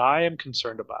 What I am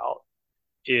concerned about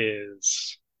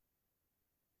is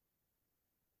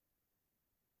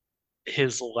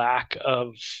his lack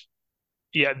of,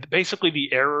 yeah, basically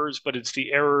the errors, but it's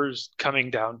the errors coming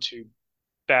down to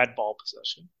bad ball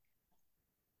possession.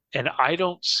 And I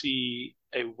don't see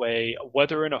a way,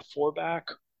 whether in a four back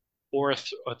or a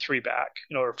three back,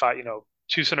 or five,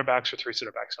 two center backs or three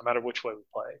center backs, no matter which way we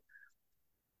play.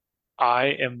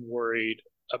 I am worried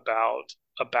about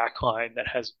a back line that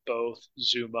has both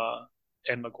Zuma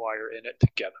and Maguire in it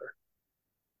together.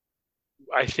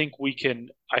 I think we can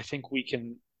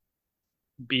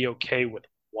be okay with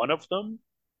one of them.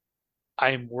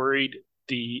 I am worried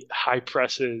the high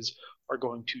presses are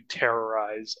going to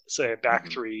terrorize, say, a back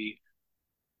Mm-hmm. three.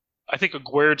 I think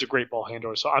Aguero's a great ball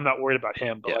handler, so I'm not worried about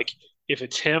him. But Yeah. like, if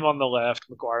it's him on the left,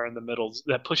 Maguire in the middle,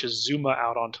 that pushes Zuma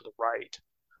out onto the right.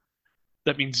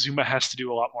 That means Zuma has to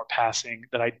do a lot more passing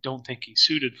that I don't think he's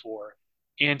suited for,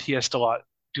 and he has to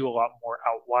do a lot more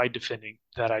out wide defending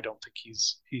that I don't think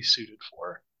he's suited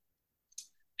for.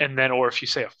 And then, or if you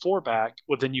say a four back,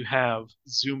 well, then you have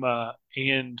Zuma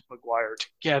and Maguire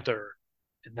together,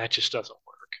 and that just doesn't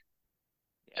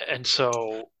work. And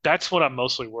so that's what I'm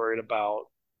mostly worried about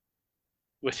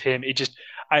with him.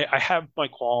 I have my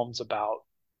qualms about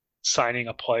signing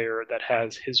a player that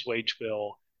has his wage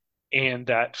bill and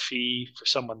that fee for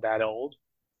someone that old,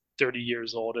 30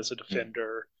 years old as a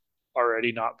defender,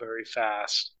 already not very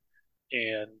fast,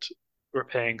 and we're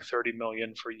paying 30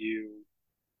 million for you.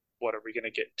 What are we going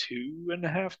to get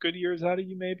 2.5 good years out of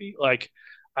you? Maybe like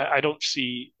I don't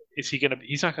see. Is he going to?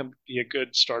 He's not going to be a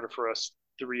good starter for us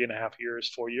 3.5 years,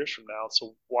 4 years from now.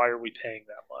 So why are we paying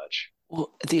that much?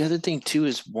 Well, the other thing too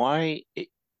is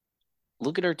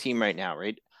look at our team right now,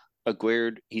 right?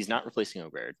 Aguerd, he's not replacing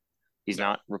Aguerd. He's No.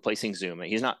 not replacing Zuma.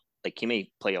 He's not like he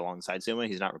may play alongside Zuma.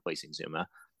 He's not replacing Zuma.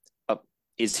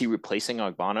 Is he replacing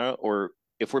Ogbonna? Or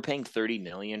if we're paying 30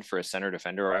 million for a center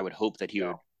defender, I would hope that he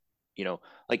would, No.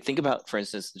 like think about, for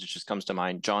instance, this just comes to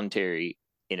mind, John Terry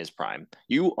in his prime.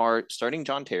 You are starting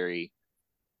John Terry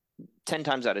 10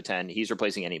 times out of 10, he's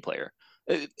replacing any player.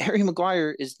 Harry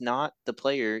Maguire is not the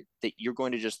player that you're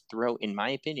going to just throw, in my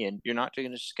opinion. You're not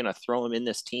just going to throw him in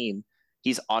this team.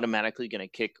 He's automatically going to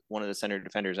kick one of the center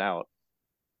defenders out.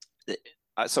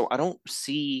 So I don't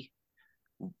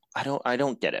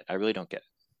get it. I really don't get it.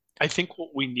 I think what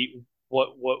we need, what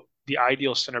the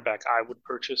ideal center back I would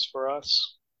purchase for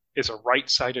us is a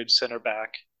right-sided center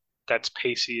back that's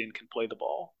pacey and can play the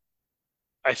ball.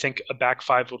 I think a back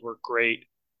five would work great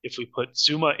if we put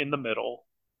Zuma in the middle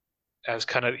as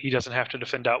kind of he doesn't have to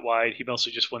defend out wide. He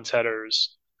mostly just wins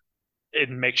headers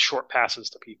and makes short passes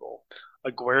to people.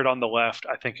 Aguerd on the left,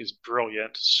 I think, is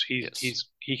brilliant. Yes.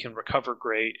 He can recover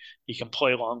great. He can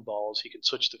play long balls. He can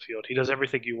switch the field. He does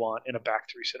everything you want in a back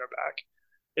three center back,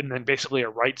 and then basically a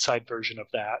right side version of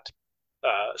that.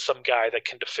 Some guy that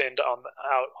can defend out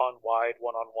on wide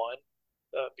 1-on-1.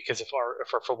 Because if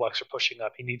our fullbacks are pushing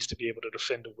up, he needs to be able to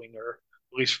defend a winger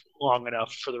at least long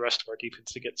enough for the rest of our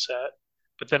defense to get set.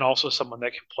 But then also someone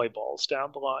that can play balls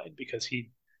down the line because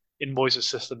in Moyes'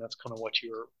 system that's kind of what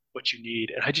you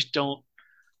need. And I just don't.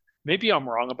 Maybe I'm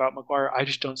wrong about Maguire. I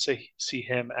just don't see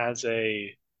him as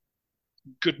a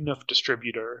good enough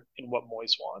distributor in what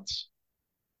Moyes wants.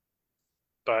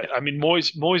 But Yeah. I mean,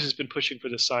 Moyes has been pushing for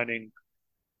this signing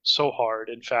so hard.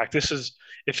 In fact, this is,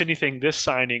 if anything, this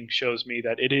signing shows me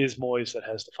that it is Moyes that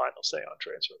has the final say on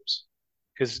transfers,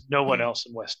 because no one else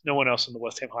in the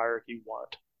West Ham hierarchy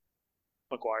want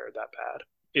Maguire that bad,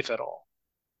 if at all.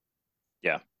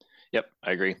 Yeah. Yep.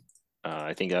 I agree.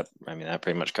 I think that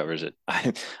pretty much covers it.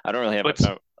 I don't really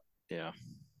have yeah.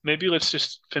 Maybe let's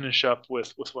just finish up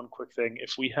with one quick thing.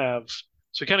 If we have,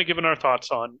 so kind of given our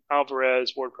thoughts on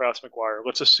Alvarez, Ward-Prowse, Maguire,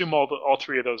 let's assume all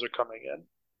three of those are coming in.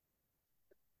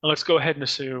 And let's go ahead and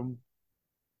assume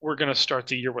we're going to start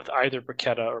the year with either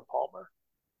Paqueta or Palmer.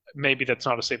 Maybe that's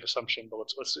not a safe assumption, but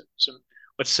let's assume.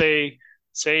 Let's say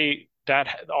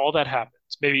that all that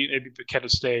happens. Maybe Paqueta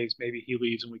stays, maybe he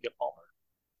leaves and we get Palmer.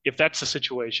 If that's the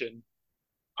situation,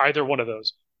 either one of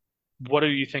those, what do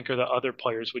you think are the other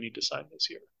players we need to sign this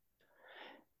year?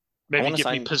 Maybe give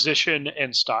me position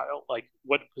and style. Like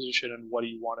what position and what do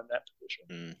you want in that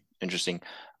position? Interesting.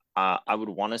 I would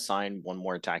want to sign one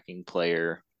more attacking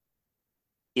player.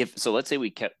 Let's say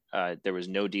we kept there was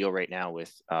no deal right now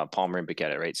with Palmer and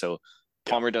Paqueta, right? So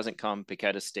Palmer doesn't come,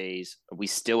 Paqueta stays. We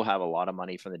still have a lot of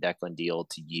money from the Declan deal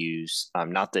to use.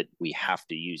 Not that we have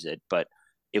to use it, but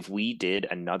if we did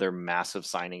another massive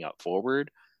signing up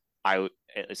forward, I would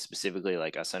specifically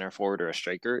like a center forward or a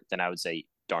striker, then I would say,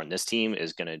 darn, this team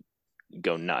is going to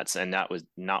go nuts. And that was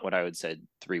not what I would said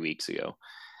 3 weeks ago.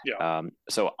 Yeah.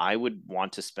 So I would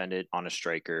want to spend it on a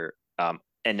striker.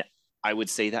 And I would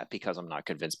say that because I'm not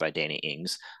convinced by Danny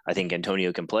Ings. I think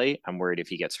Antonio can play. I'm worried if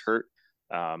he gets hurt.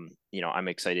 I'm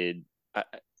excited. I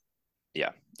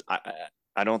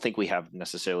don't think we have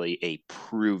necessarily a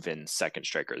proven second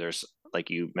striker. There's, like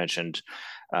you mentioned,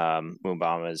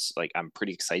 Mumbama's like, I'm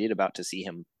pretty excited about to see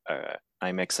him.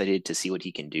 I'm excited to see what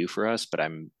he can do for us, but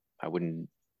I wouldn't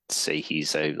say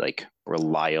he's a like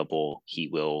reliable. He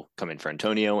will come in for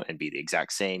Antonio and be the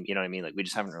exact same. You know what I mean? Like we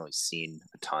just haven't really seen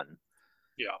a ton.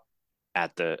 Yeah.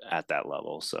 At that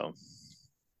level. So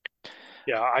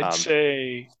yeah, I'd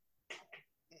say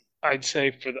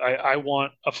I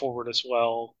want a forward as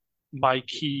well. My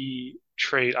key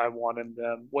trait I want in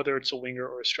them, whether it's a winger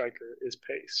or a striker, is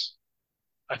pace.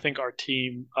 I think our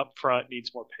team up front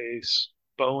needs more pace.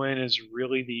 Bowen is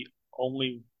really the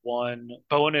only one.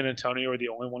 Bowen and Antonio are the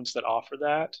only ones that offer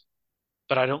that,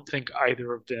 but I don't think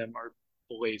either of them are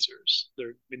blazers.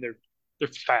 They're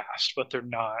fast, but they're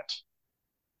not.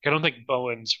 I don't think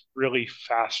Bowen's really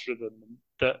faster than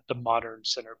the modern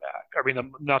center back. I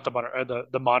mean, not the modern,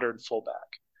 the modern fullback.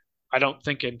 I don't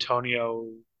think Antonio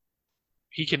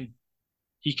he can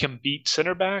beat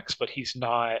center backs, but he's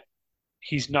not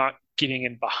getting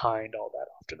in behind all that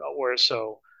often. Whereas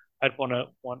so I'd want a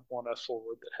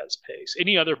forward that has pace.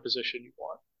 Any other position you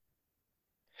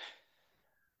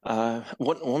want?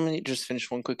 Let me just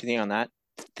finish one quick thing on that.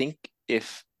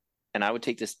 And I would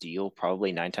take this deal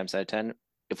probably 9 times out of 10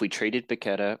 if we traded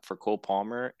Paqueta for Cole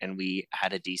Palmer and we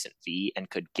had a decent fee and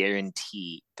could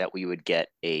guarantee that we would get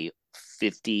a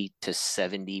 $50 to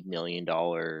 $70 million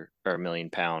or £1 million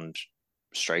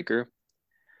striker.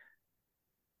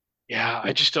 Yeah,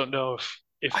 I just don't know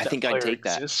if I think I'd take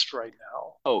that exists right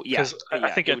now. Oh yeah, because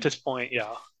I think at this point,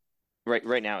 yeah.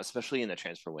 Right now, especially in the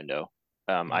transfer window,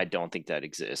 I don't think that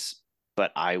exists.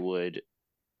 But I would,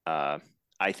 I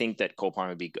think that Cole Palmer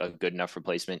would be a good enough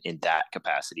replacement in that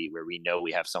capacity where we know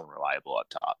we have someone reliable up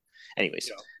top.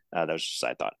 Anyways, that was just a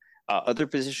side thought. Other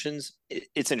positions,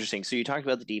 it's interesting. So you talked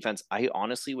about the defense. I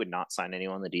honestly would not sign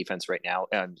anyone on the defense right now.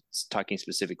 I'm talking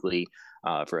specifically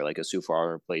for like a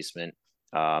Sufar replacement,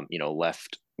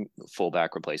 left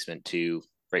fullback replacement to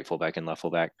right fullback and left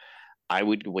fullback. I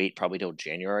would wait probably till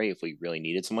January if we really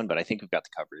needed someone, but I think we've got the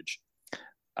coverage.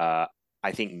 I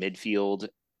think midfield,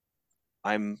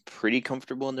 I'm pretty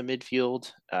comfortable in the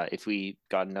midfield. If we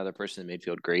got another person in the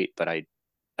midfield, great. But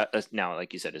now,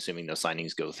 like you said, assuming those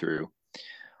signings go through,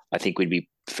 I think we'd be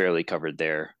fairly covered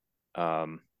there.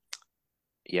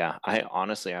 Yeah,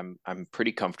 I'm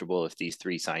pretty comfortable if these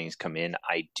 3 signings come in.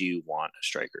 I do want a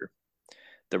striker.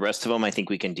 The rest of them, I think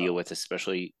we can deal with,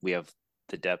 especially we have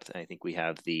the depth, and I think we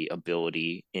have the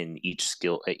ability in each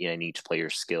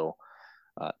player's skill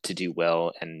to do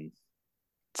well and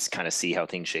kind of see how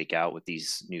things shake out with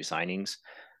these new signings.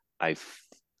 I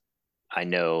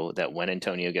know that when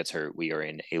Antonio gets hurt, we are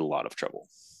in a lot of trouble.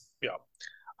 Yeah,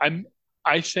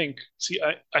 I think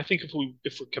if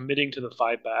we're committing to the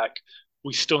 5 back,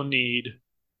 we still need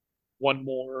one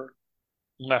more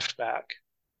left back.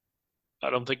 I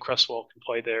don't think Cresswell can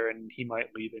play there, and he might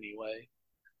leave anyway.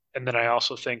 And then I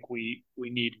also think we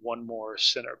need one more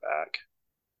center back.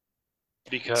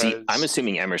 Because I'm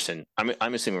assuming Emerson.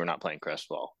 I'm assuming we're not playing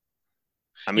Cresswell.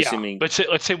 I'm assuming.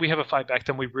 Let's say we have a 5 back,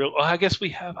 then I guess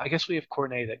we have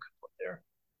Cornet that could play there.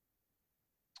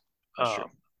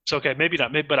 So okay, maybe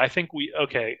not. Maybe, but I think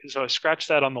okay. So I scratch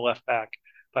that on the left back,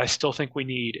 but I still think we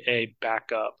need a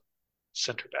backup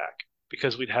center back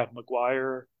because we'd have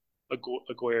Maguire,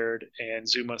 Aguerd, and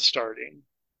Zuma starting.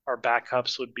 Our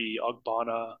backups would be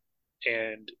Ogbonna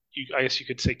and I guess you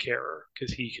could say Kerr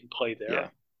because he can play Yeah.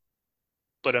 there.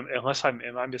 But unless am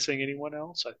I missing anyone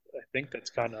else? I think that's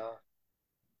kind of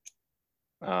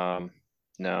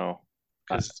No.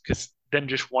 because then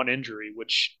just one injury,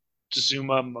 which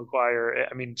Zuma, Maguire,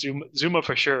 I mean Zuma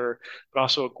for sure, but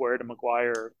also Aguerd and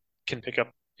Maguire can pick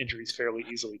up injuries fairly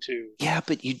easily too. Yeah,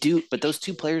 but those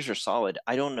two players are solid.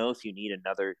 I don't know if you need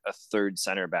a third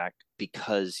center back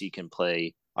because you can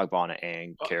play Ogbonna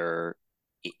and Kerr.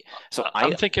 So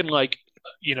I'm thinking like,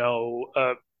 you know,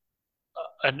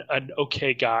 an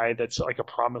okay guy that's like a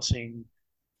promising,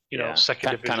 second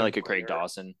kind of division like a Craig player.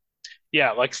 Dawson.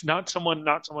 Yeah, like not someone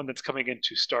that's coming in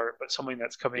to start, but someone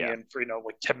that's coming Yeah. in for,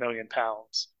 like 10 million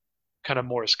pounds, kind of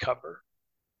more as cover.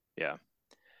 Yeah.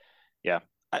 Yeah.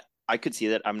 I could see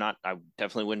that. I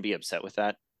definitely wouldn't be upset with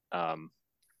that. That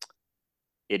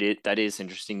is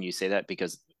interesting you say that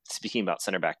because speaking about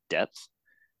center back depth,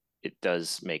 it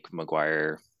does make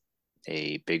Maguire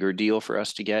a bigger deal for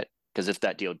us to get because if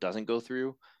that deal doesn't go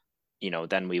through,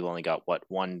 then we've only got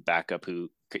one backup who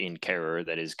in Kerr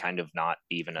that is kind of not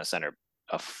even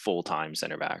a full-time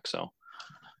center back. So,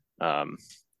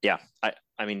 yeah,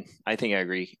 I mean, I think I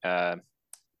agree.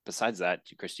 Besides that,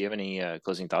 Chris, do you have any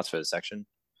closing thoughts for this section?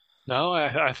 No,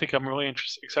 I think I'm really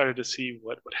excited to see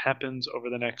what happens over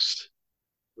the next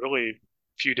really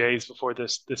few days before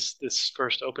this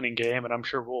first opening game, and I'm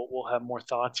sure we'll have more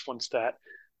thoughts once that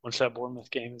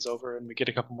Bournemouth game is over and we get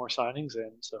a couple more signings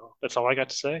in. So that's all I got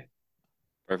to say.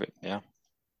 Perfect. Yeah.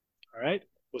 All right,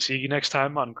 we'll see you next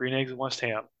time on Green Eggs and West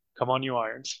Ham. Come on, you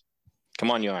Irons.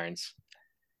 Come on, you Irons.